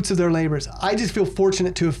the fruits of their labors. I just feel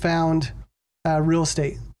fortunate to have found real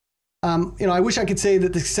estate. I wish I could say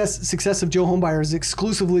that the success of Joe Homebuyer is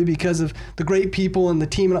exclusively because of the great people and the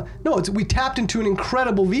team. No, we tapped into an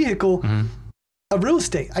incredible vehicle of real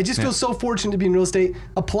estate. I just feel so fortunate to be in real estate.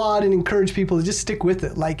 Applaud and encourage people to just stick with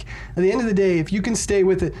it. Like at the end of the day, if you can stay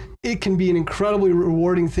with it, it can be an incredibly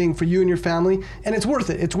rewarding thing for you and your family, and it's worth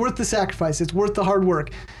it. It's worth the sacrifice. It's worth the hard work.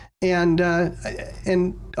 And a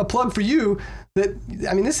plug for you that,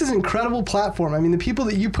 this is an incredible platform. The people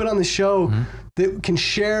that you put on the show that can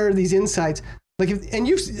share these insights,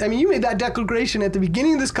 you made that declaration at the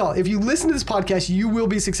beginning of this call. If you listen to this podcast, you will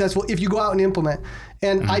be successful if you go out and implement.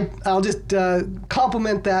 And I'll just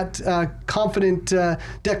compliment that confident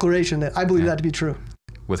declaration that I believe that to be true.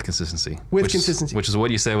 With consistency. Which is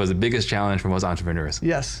what you said was the biggest challenge for most entrepreneurs.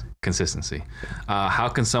 Yes. Consistency. How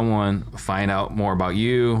can someone find out more about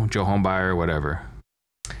you, Joe Homebuyer, whatever?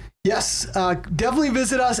 Yes. Definitely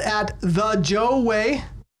visit us at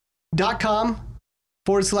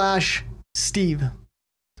thejoeway.com/Steve.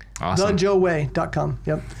 Awesome. Thejoeway.com.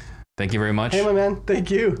 Yep. Thank you very much. Hey, my man. Thank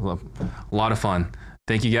you. A lot of fun.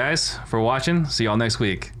 Thank you guys for watching. See y'all next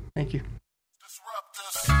week. Thank you.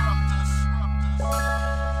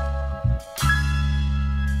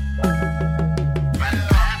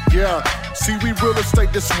 Yeah, see, we real estate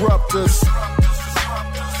disruptors.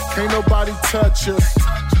 Can't nobody touch us.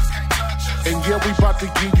 And yeah, we about to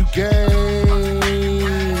give you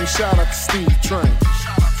game. Shout out to Steve Train.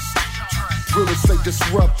 Real estate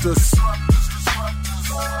disruptors.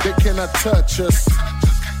 They cannot touch us.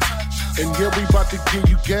 And yeah, we about to give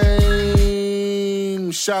you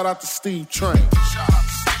game. Shout out to Steve Train.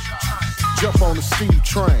 Jump on the Steve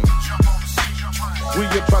Train. We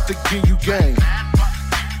about to give you game.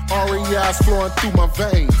 REI's flowing through my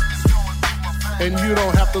veins. And you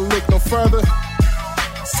don't have to look no further.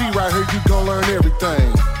 See right here, you gon' learn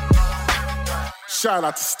everything. Shout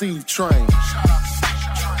out to Steve Train.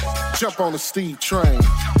 Jump on the Steve Train.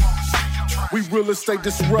 We real estate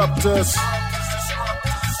disruptors.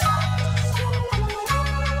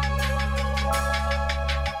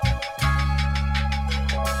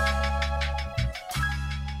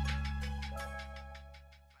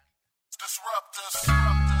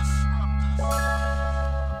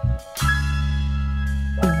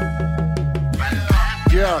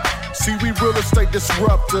 Yeah, see, we real estate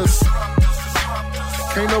disruptors.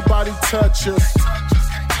 Can't nobody touch us.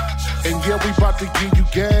 And yeah, we about to give you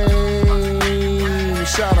game.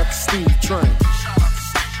 Shout out to Steve Train.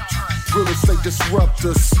 Real estate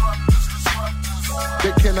disruptors.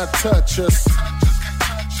 They cannot touch us.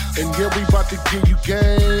 And yeah, we about to give you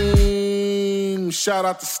game. Shout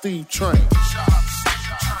out to Steve Train.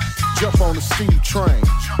 Jump on the Steve Train.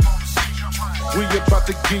 We about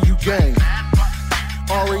to give you game.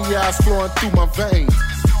 REI's flowing through my veins.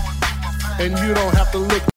 And you don't have to look